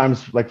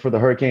sometimes like for the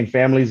hurricane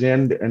families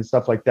in and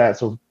stuff like that.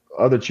 So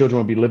other children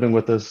would be living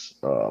with us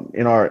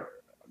in our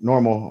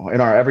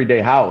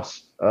everyday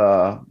house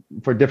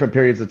for different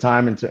periods of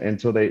time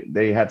until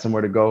they had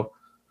somewhere to go.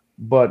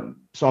 But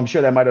so I'm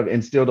sure that might have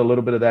instilled a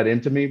little bit of that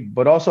into me,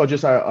 but also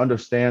just I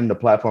understand the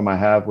platform I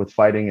have with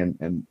fighting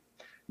and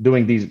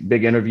doing these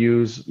big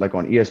interviews like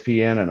on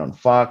ESPN and on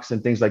Fox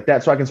and things like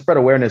that. So I can spread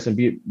awareness and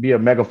be a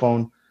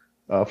megaphone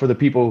for the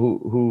people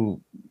who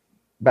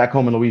back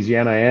home in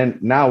Louisiana.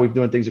 And now we're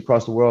doing things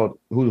across the world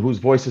whose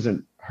voice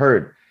isn't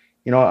heard.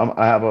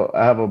 I have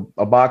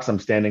a box I'm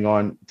standing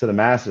on to the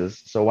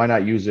masses. So why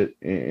not use it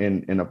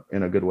in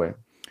a good way?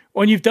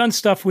 Well, and you've done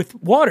stuff with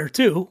water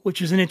too,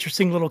 which is an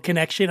interesting little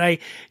connection.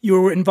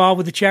 You were involved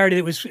with a charity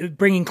that was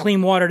bringing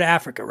clean water to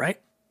Africa, right?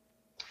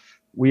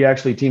 We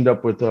actually teamed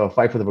up with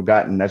Fight for the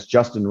Forgotten. That's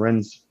Justin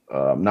Wren's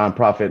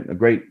nonprofit.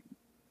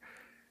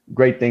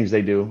 Great things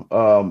they do.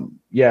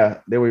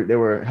 They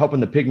were helping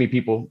the pygmy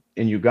people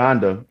in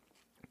Uganda,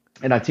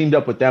 and I teamed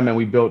up with them, and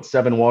we built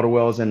 7 water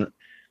wells and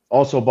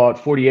also bought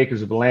 40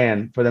 acres of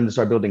land for them to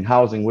start building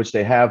housing, which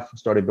they have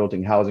started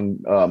building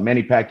housing.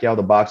 Manny Pacquiao,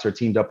 the boxer,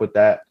 teamed up with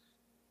that.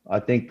 I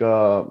think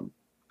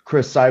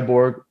Chris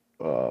Cyborg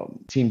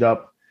teamed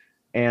up,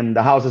 and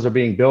the houses are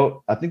being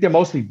built. I think they're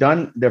mostly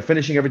done. They're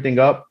finishing everything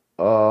up,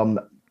 and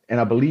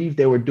I believe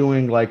they were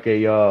doing like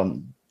a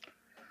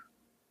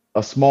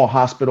small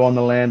hospital on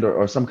the land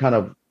or some kind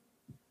of,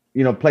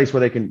 place where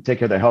they can take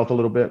care of their health a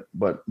little bit.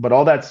 But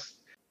all that's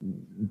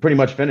pretty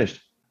much finished.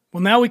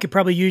 Well, now we could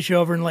probably use you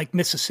over in like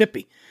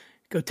Mississippi.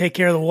 Go take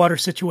care of the water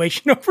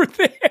situation over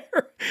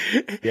there.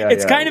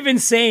 It's kind of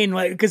insane,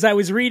 like, because I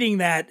was reading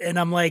that and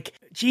I'm like,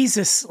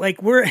 Jesus, like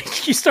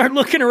you start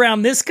looking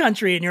around this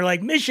country and you're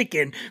like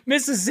Michigan,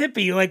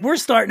 Mississippi, like we're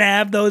starting to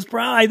have those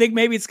problems. I think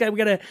maybe we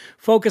got to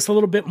focus a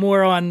little bit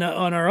more on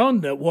our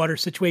own water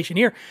situation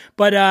here.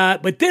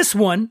 But this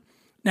one,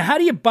 now how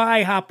do you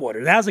buy hop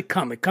water? How's it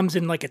come? It comes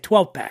in like a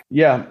 12-pack.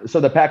 Yeah, so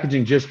the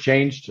packaging just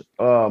changed.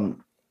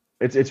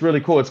 It's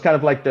really cool. It's kind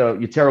of like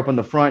you tear open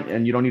the front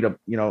and you don't need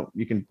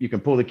you can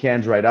pull the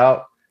cans right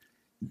out.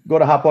 Go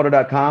to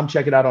hopwater.com,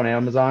 check it out on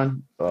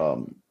Amazon.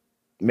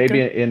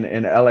 Maybe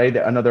in LA,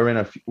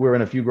 we're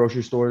in a few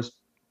grocery stores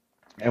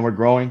and we're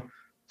growing.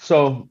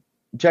 So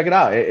check it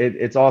out.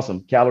 It's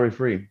awesome. Calorie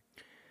free.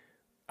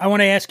 I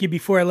want to ask you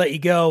before I let you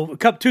go,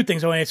 two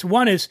things I want to ask.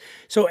 One is,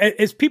 so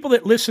as people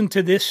that listen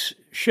to this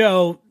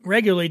show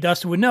regularly,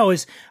 Dustin would know,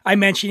 is I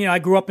mentioned, I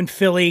grew up in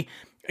Philly.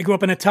 I grew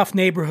up in a tough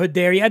neighborhood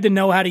there. You had to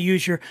know how to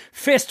use your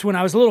fists. When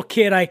I was a little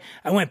kid, I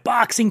went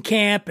boxing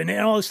camp and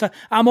all this stuff.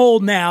 I'm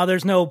old now.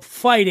 There's no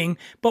fighting.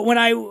 But when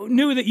I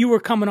knew that you were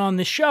coming on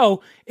the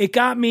show, it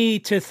got me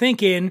to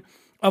thinking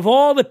of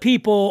all the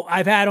people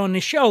I've had on the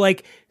show.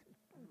 Like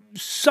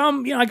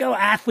some, I got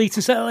athletes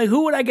and stuff. Like,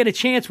 who would I get a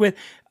chance with?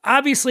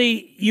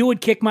 Obviously, you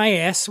would kick my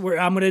ass.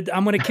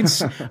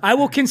 I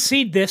will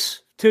concede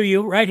this to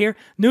you right here.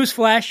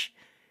 Newsflash: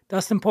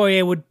 Dustin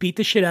Poirier would beat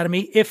the shit out of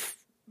me if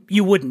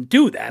you wouldn't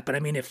do that. But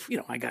I mean, if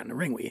I got in the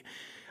ring with you.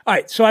 All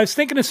right. So I was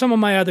thinking of some of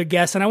my other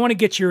guests, and I want to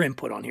get your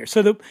input on here.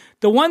 So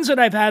the ones that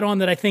I've had on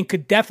that I think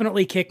could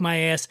definitely kick my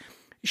ass: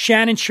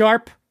 Shannon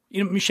Sharp.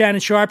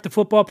 Shannon Sharp, the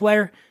football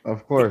player.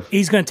 Of course.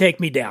 He's going to take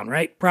me down,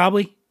 right?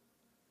 Probably.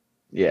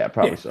 Yeah,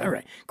 probably so. All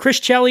right. Chris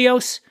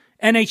Chelios,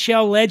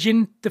 NHL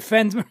legend,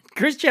 defenseman.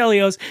 Chris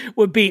Chelios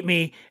would beat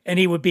me, and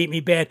he would beat me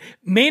bad.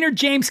 Maynard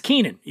James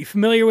Keenan. You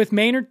familiar with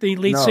Maynard, the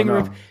lead singer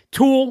of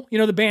Tool?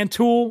 The band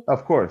Tool?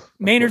 Of course.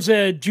 Maynard's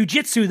a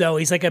jiu-jitsu, though.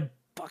 He's like I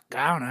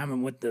don't know,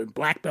 with the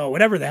black belt,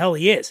 whatever the hell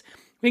he is.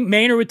 I think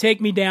Maynard would take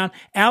me down.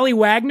 Allie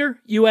Wagner,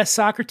 U.S.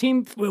 soccer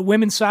team,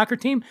 women's soccer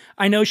team.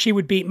 I know she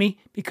would beat me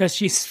because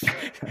she's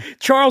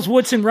Charles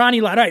Woodson,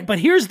 Ronnie Lott. All right, but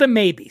here's the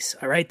maybes,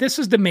 all right? This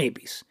is the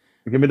maybes.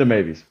 Give me the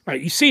maybes. All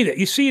right, you see that?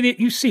 You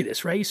see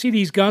this, right? You see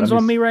these guns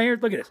on me right here?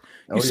 Look at this.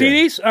 You see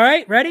these? All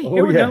right, ready?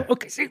 Here we go.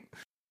 Okay, see.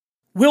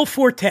 Will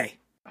Forte.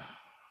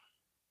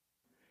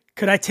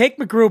 Could I take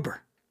McGruber?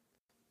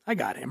 I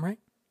got him, right?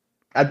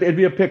 It'd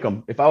be a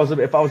pick'em. If I was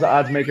an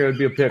odds maker, it'd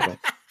be a pick'em.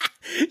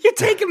 You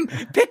pick him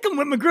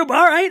with McGruber.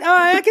 All right,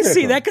 I can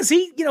see that because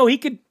he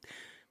could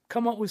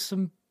come up with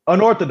some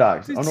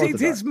unorthodox.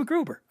 It's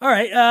McGruber. All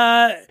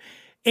right,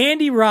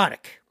 Andy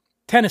Roddick,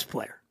 tennis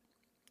player,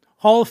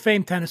 Hall of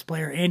Fame tennis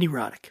player, Andy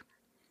Roddick.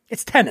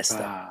 It's tennis, though.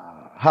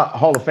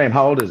 Hall of Fame.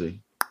 How old is he?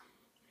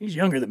 He's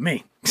younger than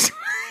me. He's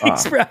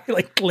probably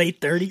like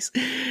late 30s,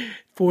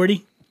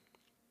 40.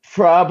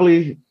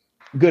 Probably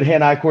good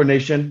hand-eye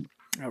coordination.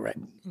 All right.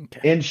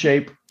 Okay. In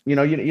shape. You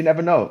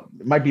never know.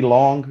 It might be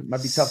long. It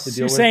might be tough to deal with.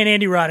 You're saying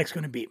Andy Roddick's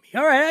going to beat me.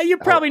 All right. You're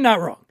probably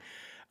not wrong.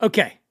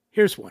 Okay.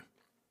 Here's one.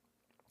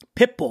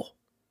 Pitbull.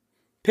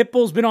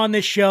 Pitbull's been on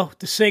this show,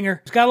 the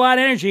singer. He's got a lot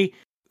of energy.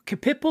 Can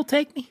Pitbull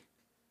take me?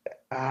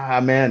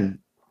 Man.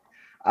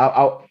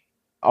 I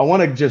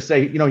want to just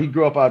say, he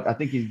grew up out. I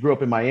think he grew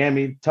up in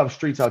Miami. Tough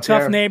streets out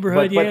there. Tough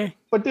neighborhood, yeah.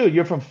 But dude,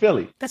 you're from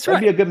Philly. That's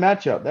right. That'd be a good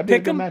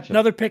matchup.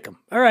 Another pick 'em.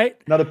 All right.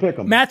 Another pick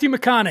 'em. Matthew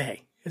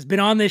McConaughey has been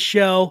on this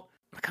show.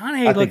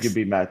 McConaughey I think you'd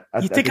be Matt.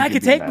 You think I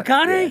could take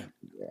McConaughey?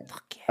 Yeah.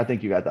 I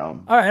think you got that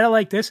one. All right, I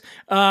like this.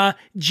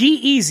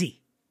 G-Eazy.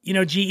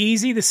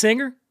 G-Eazy, the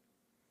singer?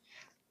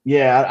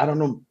 Yeah, I don't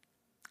know.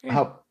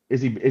 How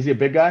is he a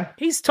big guy?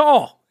 He's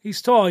tall.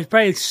 He's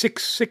probably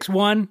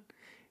 6'1",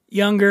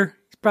 younger.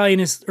 He's probably in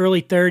his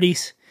early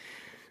 30s.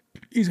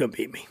 He's going to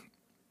beat me.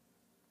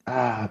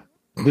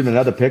 Dude,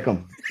 another pick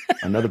 'em.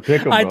 Another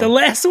pick 'em. All right, the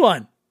last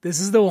one. This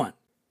is the one.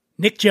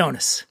 Nick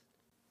Jonas.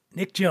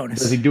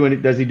 Does he do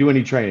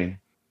any training?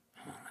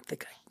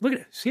 Look at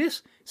it. See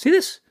this? What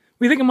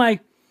do you think of my...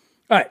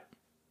 All right.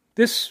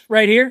 This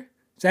right here,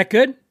 is that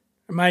good?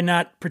 Or am I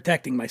not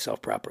protecting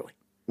myself properly?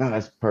 No,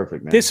 that's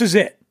perfect, man. This is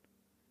it.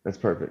 That's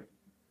perfect.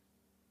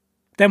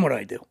 Then what do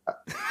I do?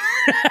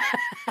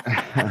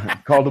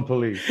 Call the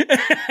police.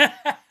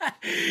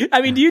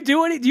 I mean, do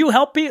you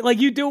help people? Like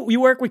you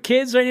work with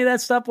kids or any of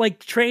that stuff, like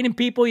training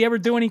people? You ever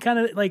do any kind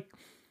of like?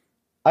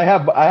 I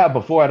have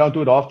before. I don't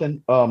do it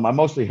often. I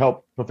mostly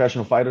help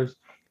professional fighters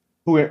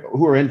who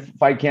are in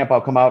fight camp.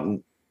 I'll come out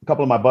and a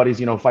couple of my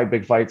buddies, fight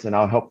big fights, and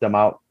I'll help them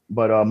out.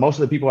 But most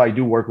of the people I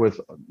do work with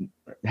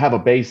have a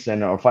base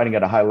and are fighting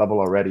at a high level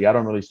already. I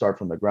don't really start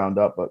from the ground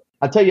up. But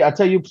I tell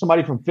you,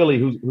 somebody from Philly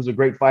who's a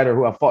great fighter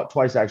who I fought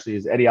twice actually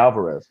is Eddie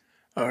Alvarez.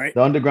 All right,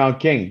 the Underground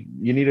King.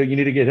 You need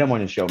to get him on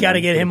your show. Got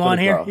to get him on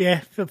here.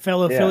 Yeah,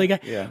 fellow Philly guy.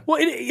 Yeah. Well,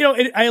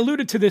 I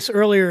alluded to this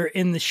earlier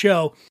in the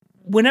show.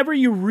 Whenever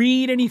you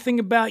read anything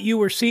about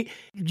you or see,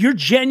 you're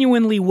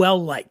genuinely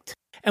well liked.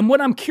 And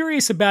what I'm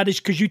curious about is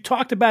because you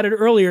talked about it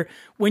earlier,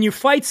 when you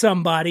fight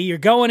somebody, you're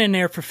going in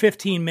there for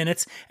 15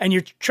 minutes and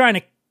you're trying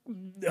to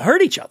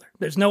hurt each other.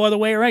 There's no other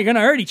way around. You're going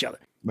to hurt each other.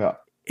 Yeah.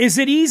 Is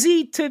it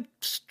easy to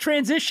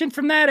transition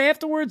from that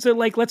afterwards? Or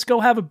like, let's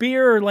go have a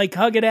beer or like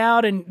hug it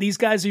out and these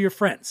guys are your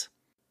friends?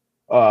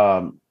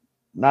 Not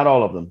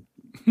all of them.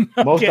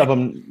 Okay. Most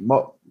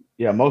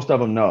of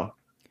them, no.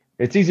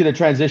 It's easy to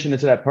transition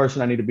into that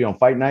person I need to be on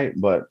fight night,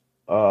 but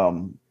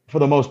for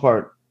the most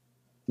part,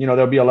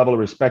 there'll be a level of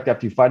respect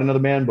after you fight another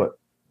man, but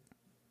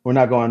we're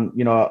not going,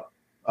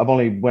 I've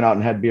only went out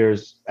and had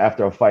beers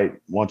after a fight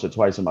once or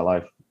twice in my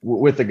life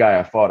with the guy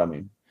I fought. I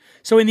mean,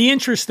 so in the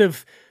interest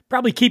of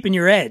probably keeping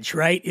your edge,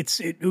 right?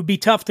 It would be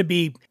tough to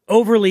be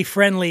overly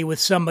friendly with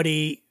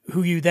somebody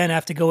who you then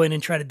have to go in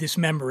and try to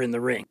dismember in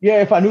the ring.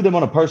 Yeah. If I knew them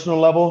on a personal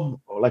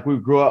level, like we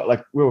grew up,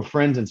 like we were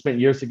friends and spent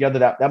years together,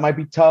 that might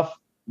be tough.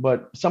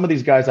 But some of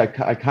these guys I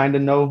kind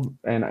of know,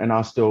 and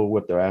I'll still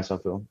whip their ass, I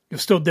feel. You'll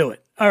still do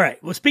it. All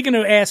right. Well, speaking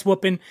of ass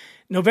whooping,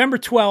 November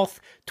 12th,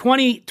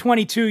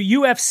 2022,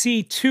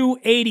 UFC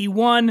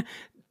 281.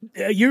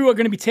 You are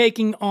going to be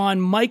taking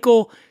on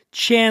Michael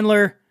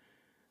Chandler.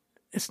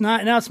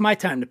 Now it's my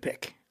time to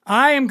pick.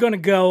 I am going to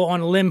go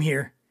on a limb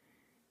here.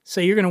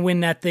 So you're going to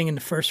win that thing in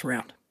the first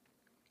round.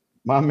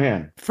 My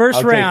man.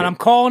 First round, I'm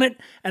calling it,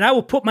 and I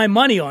will put my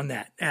money on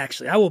that,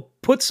 actually. I will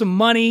put some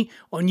money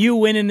on you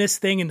winning this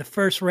thing in the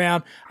first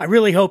round. I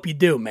really hope you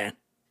do, man.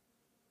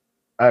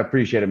 I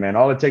appreciate it, man.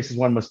 All it takes is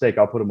one mistake.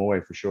 I'll put him away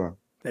for sure.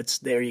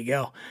 There you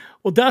go.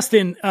 Well,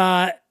 Dustin,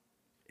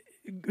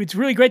 it's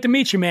really great to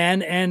meet you,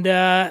 man. And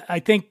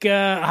I think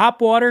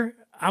Hop Water,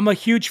 I'm a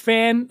huge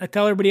fan. I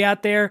tell everybody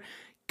out there,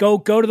 go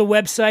to the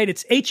website.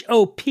 It's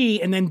HOP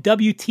and then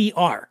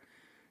WTR.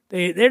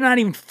 They're not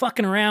even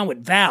fucking around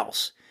with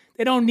vowels.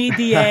 They don't need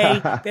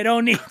DA. They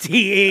don't need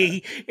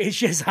DE. It's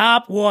just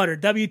Hop Water,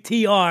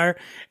 WTR.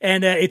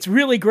 And it's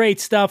really great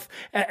stuff.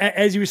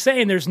 As you were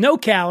saying, there's no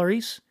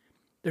calories.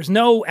 There's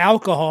no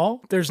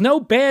alcohol. There's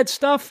no bad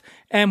stuff.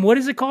 And what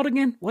is it called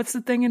again? What's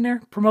the thing in there?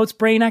 Promotes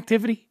brain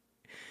activity?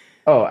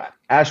 Oh,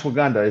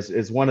 ashwagandha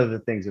is one of the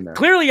things in there.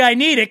 Clearly I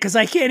need it because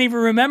I can't even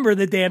remember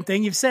the damn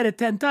thing. You've said it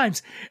 10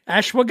 times.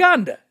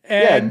 Ashwagandha.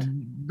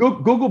 And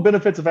Google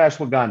benefits of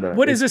ashwagandha.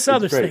 What is this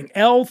other thing?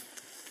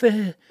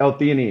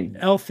 L-theanine.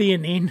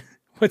 L-theanine.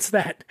 What's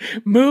that?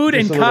 Mood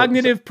and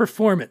cognitive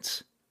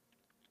performance.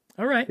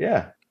 All right.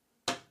 Yeah.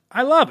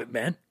 I love it,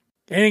 man.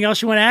 Anything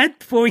else you want to add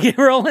before we get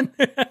rolling?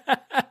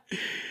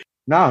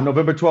 No,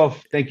 November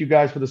 12th. Thank you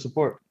guys for the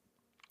support.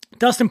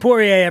 Dustin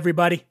Poirier,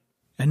 everybody.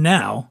 And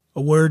now,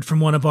 a word from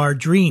one of our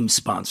dream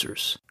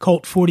sponsors,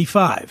 Colt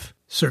 45,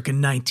 circa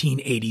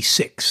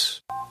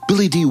 1986.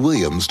 Billy D.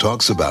 Williams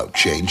talks about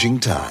changing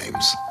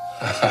times.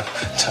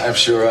 Times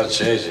sure are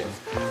changing.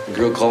 The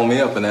girl called me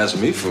up and asked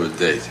me for a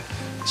date.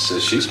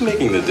 Says she's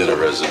making the dinner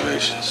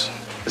reservations.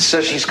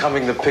 Says she's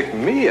coming to pick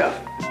me up.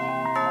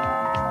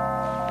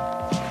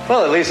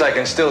 Well, at least I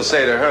can still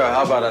say to her,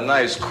 how about a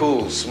nice,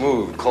 cool,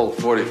 smooth Colt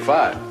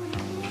 45?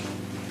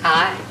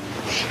 Hi.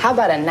 How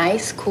about a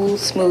nice, cool,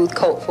 smooth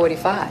Colt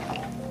 45?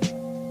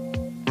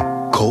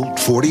 Colt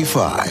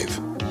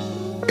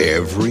 45.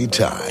 Every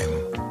time.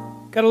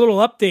 Got a little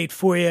update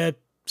for you.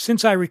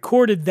 Since I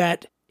recorded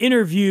that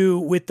interview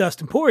with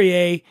Dustin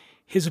Poirier,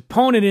 his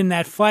opponent in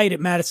that fight at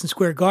Madison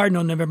Square Garden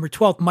on November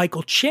 12th,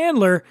 Michael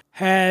Chandler,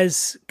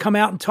 has come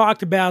out and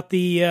talked about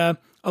the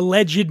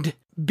alleged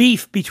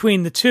beef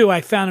between the two.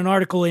 I found an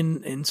article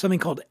in something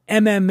called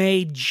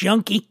MMA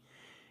Junkie.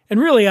 And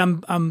really,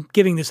 I'm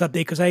giving this update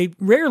because I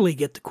rarely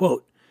get to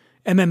quote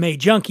MMA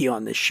Junkie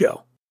on this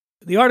show.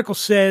 The article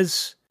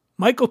says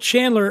Michael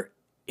Chandler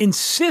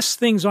insists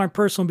things aren't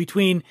personal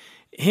between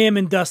him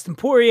and Dustin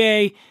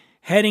Poirier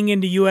heading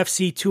into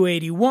UFC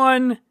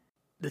 281.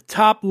 The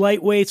top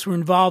lightweights were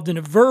involved in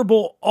a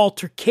verbal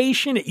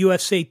altercation at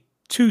UFC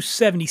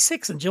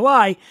 276 in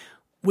July,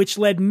 which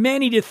led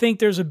many to think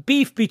there's a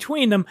beef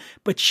between them.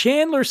 But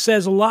Chandler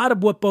says a lot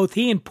of what both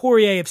he and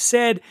Poirier have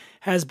said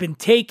has been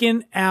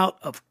taken out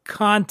of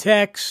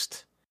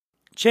context.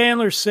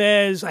 Chandler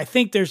says, I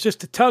think there's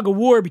just a tug of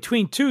war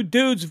between two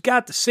dudes who've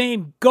got the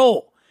same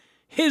goal.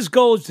 His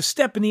goal is to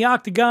step in the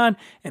octagon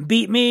and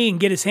beat me and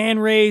get his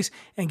hand raised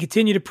and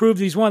continue to prove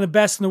that he's one of the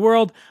best in the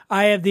world.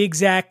 I have the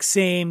exact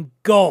same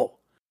goal.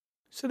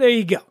 So there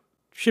you go.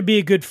 Should be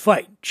a good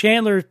fight.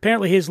 Chandler,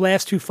 apparently his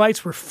last two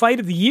fights were fight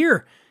of the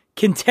year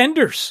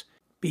contenders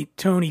beat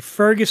Tony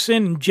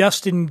Ferguson and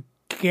Justin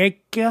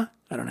Gaethje.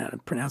 I don't know how to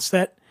pronounce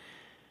that.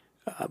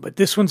 But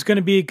this one's going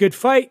to be a good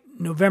fight.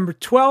 November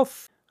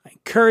 12th. I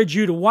encourage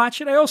you to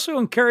watch it. I also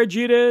encourage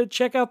you to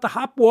check out the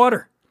Hop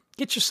Water.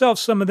 Get yourself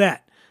some of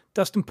that.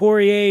 Dustin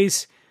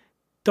Poirier's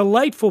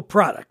delightful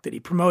product that he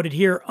promoted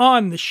here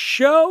on the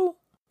show.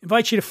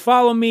 Invite you to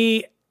follow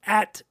me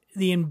at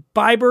The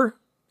Imbiber,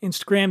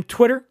 Instagram,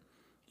 Twitter.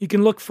 You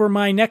can look for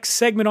my next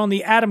segment on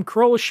the Adam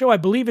Carolla Show. I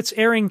believe it's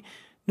airing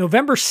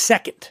November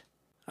 2nd.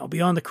 I'll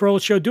be on the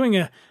Carolla Show doing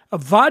a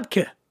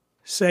vodka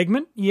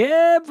segment.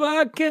 Yeah,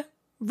 vodka.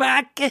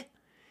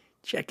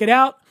 Check it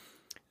out.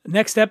 The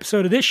next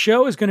episode of this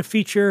show is going to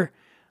feature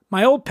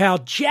my old pal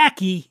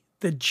Jackie,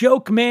 the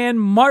joke man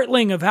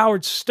Martling of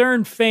Howard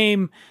Stern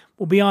fame,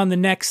 will be on the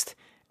next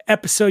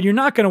episode. You're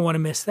not going to want to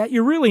miss that.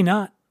 You're really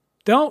not.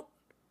 Don't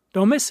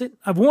miss it.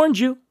 I've warned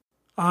you.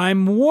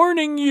 I'm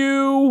warning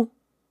you.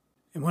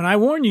 And when I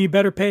warn you, you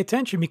better pay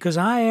attention because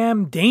I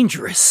am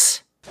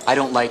dangerous. I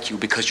don't like you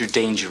because you're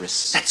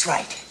dangerous. That's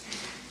right.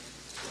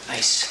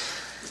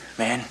 Nice,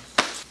 man.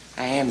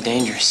 I am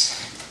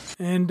dangerous.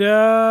 And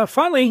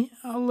finally,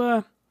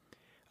 I'll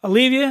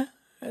leave you,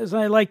 as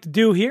I like to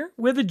do here,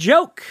 with a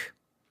joke.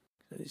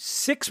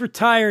 6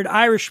 retired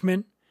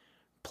Irishmen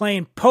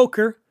playing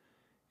poker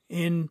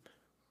in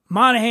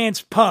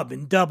Monaghan's pub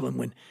in Dublin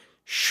when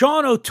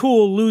Sean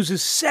O'Toole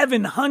loses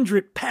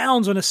 700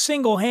 pounds on a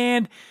single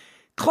hand,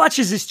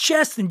 clutches his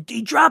chest, and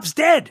he drops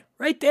dead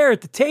right there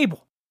at the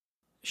table.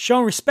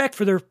 Showing respect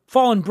for their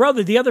fallen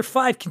brother, the other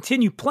 5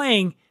 continue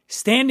playing,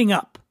 standing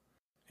up.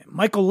 And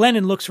Michael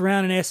Lennon looks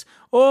around and asks,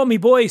 "Oh, me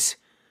boys,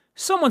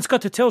 someone's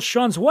got to tell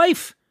Sean's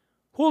wife.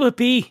 Who'll it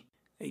be?"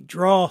 They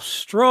draw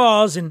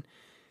straws, and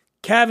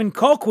Cavan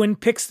Colquhoun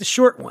picks the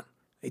short one.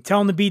 They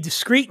tell him to be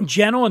discreet and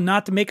gentle and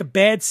not to make a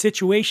bad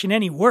situation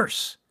any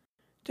worse.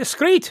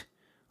 "Discreet?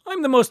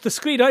 I'm the most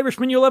discreet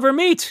Irishman you'll ever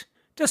meet.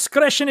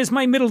 Discretion is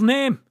my middle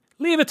name.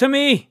 Leave it to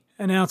me,"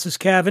 announces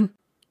Cavan.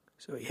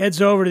 So he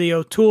heads over to the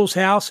O'Toole's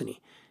house and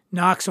he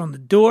knocks on the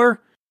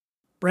door.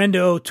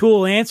 Brenda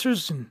O'Toole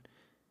answers and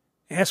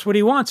asks what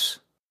he wants.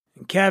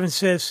 And Cavan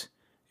says,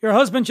 "Your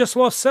husband just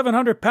lost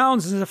 700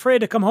 pounds and is afraid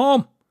to come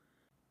home."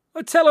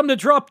 "Well, tell him to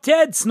drop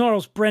dead,"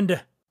 snarls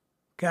Brenda.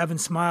 Cavan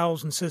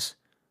smiles and says,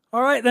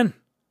 "All right then,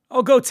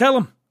 I'll go tell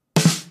him."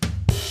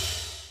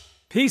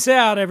 Peace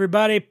out,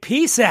 everybody.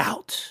 Peace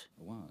out.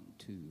 1,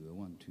 2,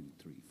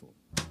 3, 4.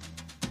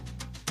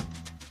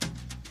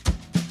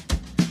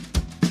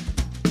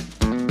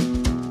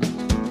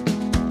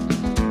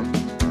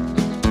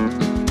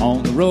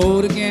 On the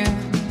road again.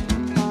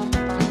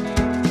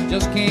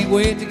 Just can't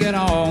wait to get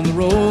on the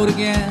road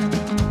again.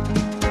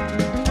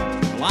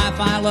 The life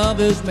I love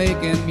is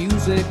making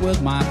music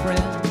with my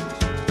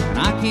friends. And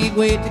I can't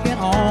wait to get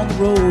on the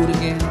road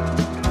again.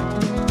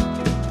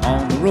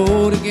 On the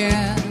road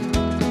again.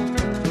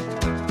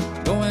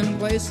 Going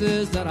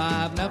places that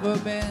I've never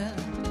been.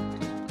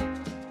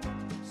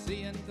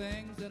 Seeing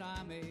things that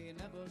I may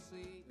never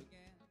see.